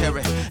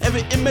involuntary.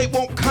 Every inmate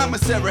won't commissary.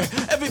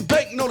 Every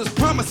bank note is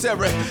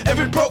promissory.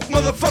 Every broke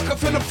motherfucker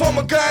finna form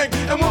a gang.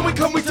 And when we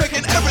come, we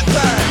taking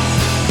everything.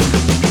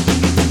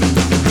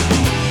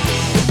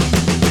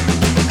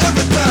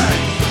 Everything.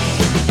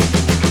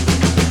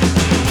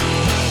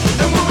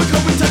 And when we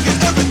come, we taking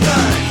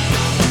everything.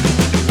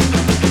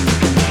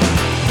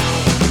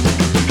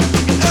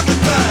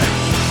 Everything.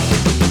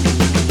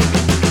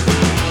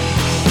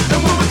 And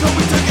when we come,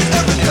 we taking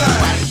everything.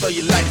 Everybody throw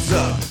your lights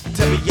up.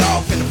 Tell me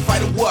y'all finna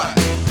fight or what?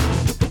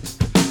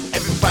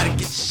 Everybody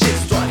get your shit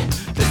started.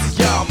 This is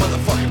y'all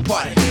motherfucking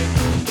party.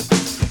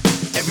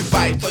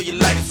 Everybody throw your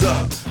lights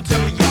up.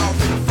 Tell me y'all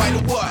finna fight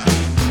or what?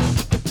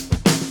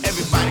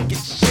 Everybody get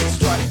your shit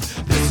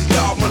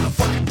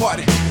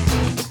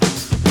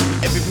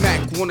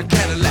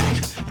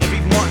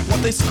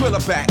they skrill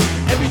back.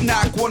 Every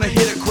knock wanna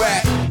hit a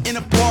crack in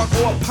a park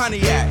or a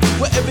Pontiac,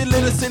 where every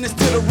little sin is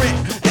to the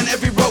rent and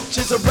every roach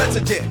is a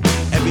resident.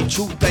 Every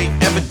truth ain't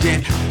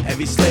evident,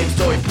 every slave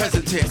story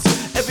present tense,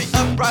 every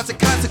uprising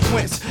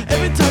consequence,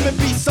 every time it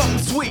be something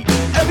sweet.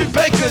 Every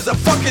baker's a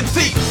fucking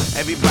thief.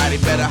 Everybody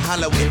better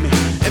holler with me.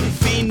 Every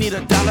fiend need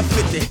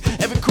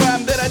 $1.50. Every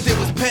crime that I did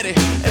was petty.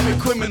 Every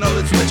criminal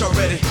is rich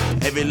already.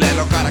 Every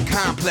landlord got a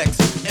complex.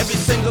 Every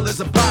single is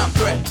a bomb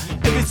threat.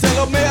 Every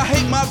seller may I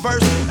hate my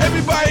verse.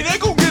 Everybody they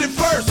gon' get it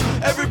first.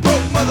 Every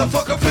broke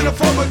motherfucker finna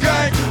form a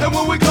gang, and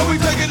when we come we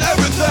taking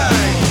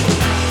everything.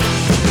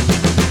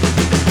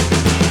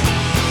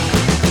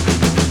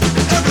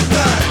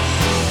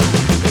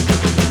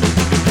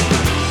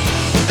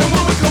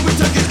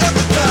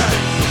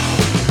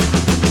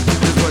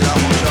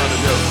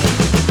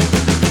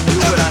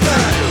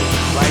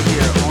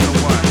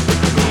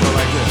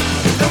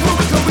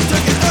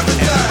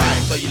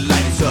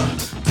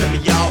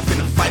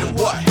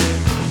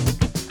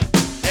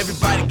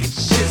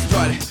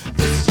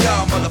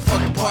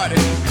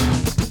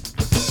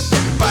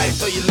 Everybody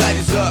throw your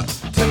lighters up.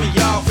 Tell me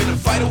y'all finna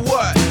fight or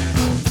what?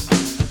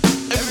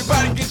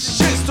 Everybody get your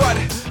shit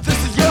started. This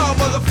is y'all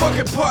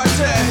motherfucking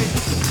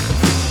party.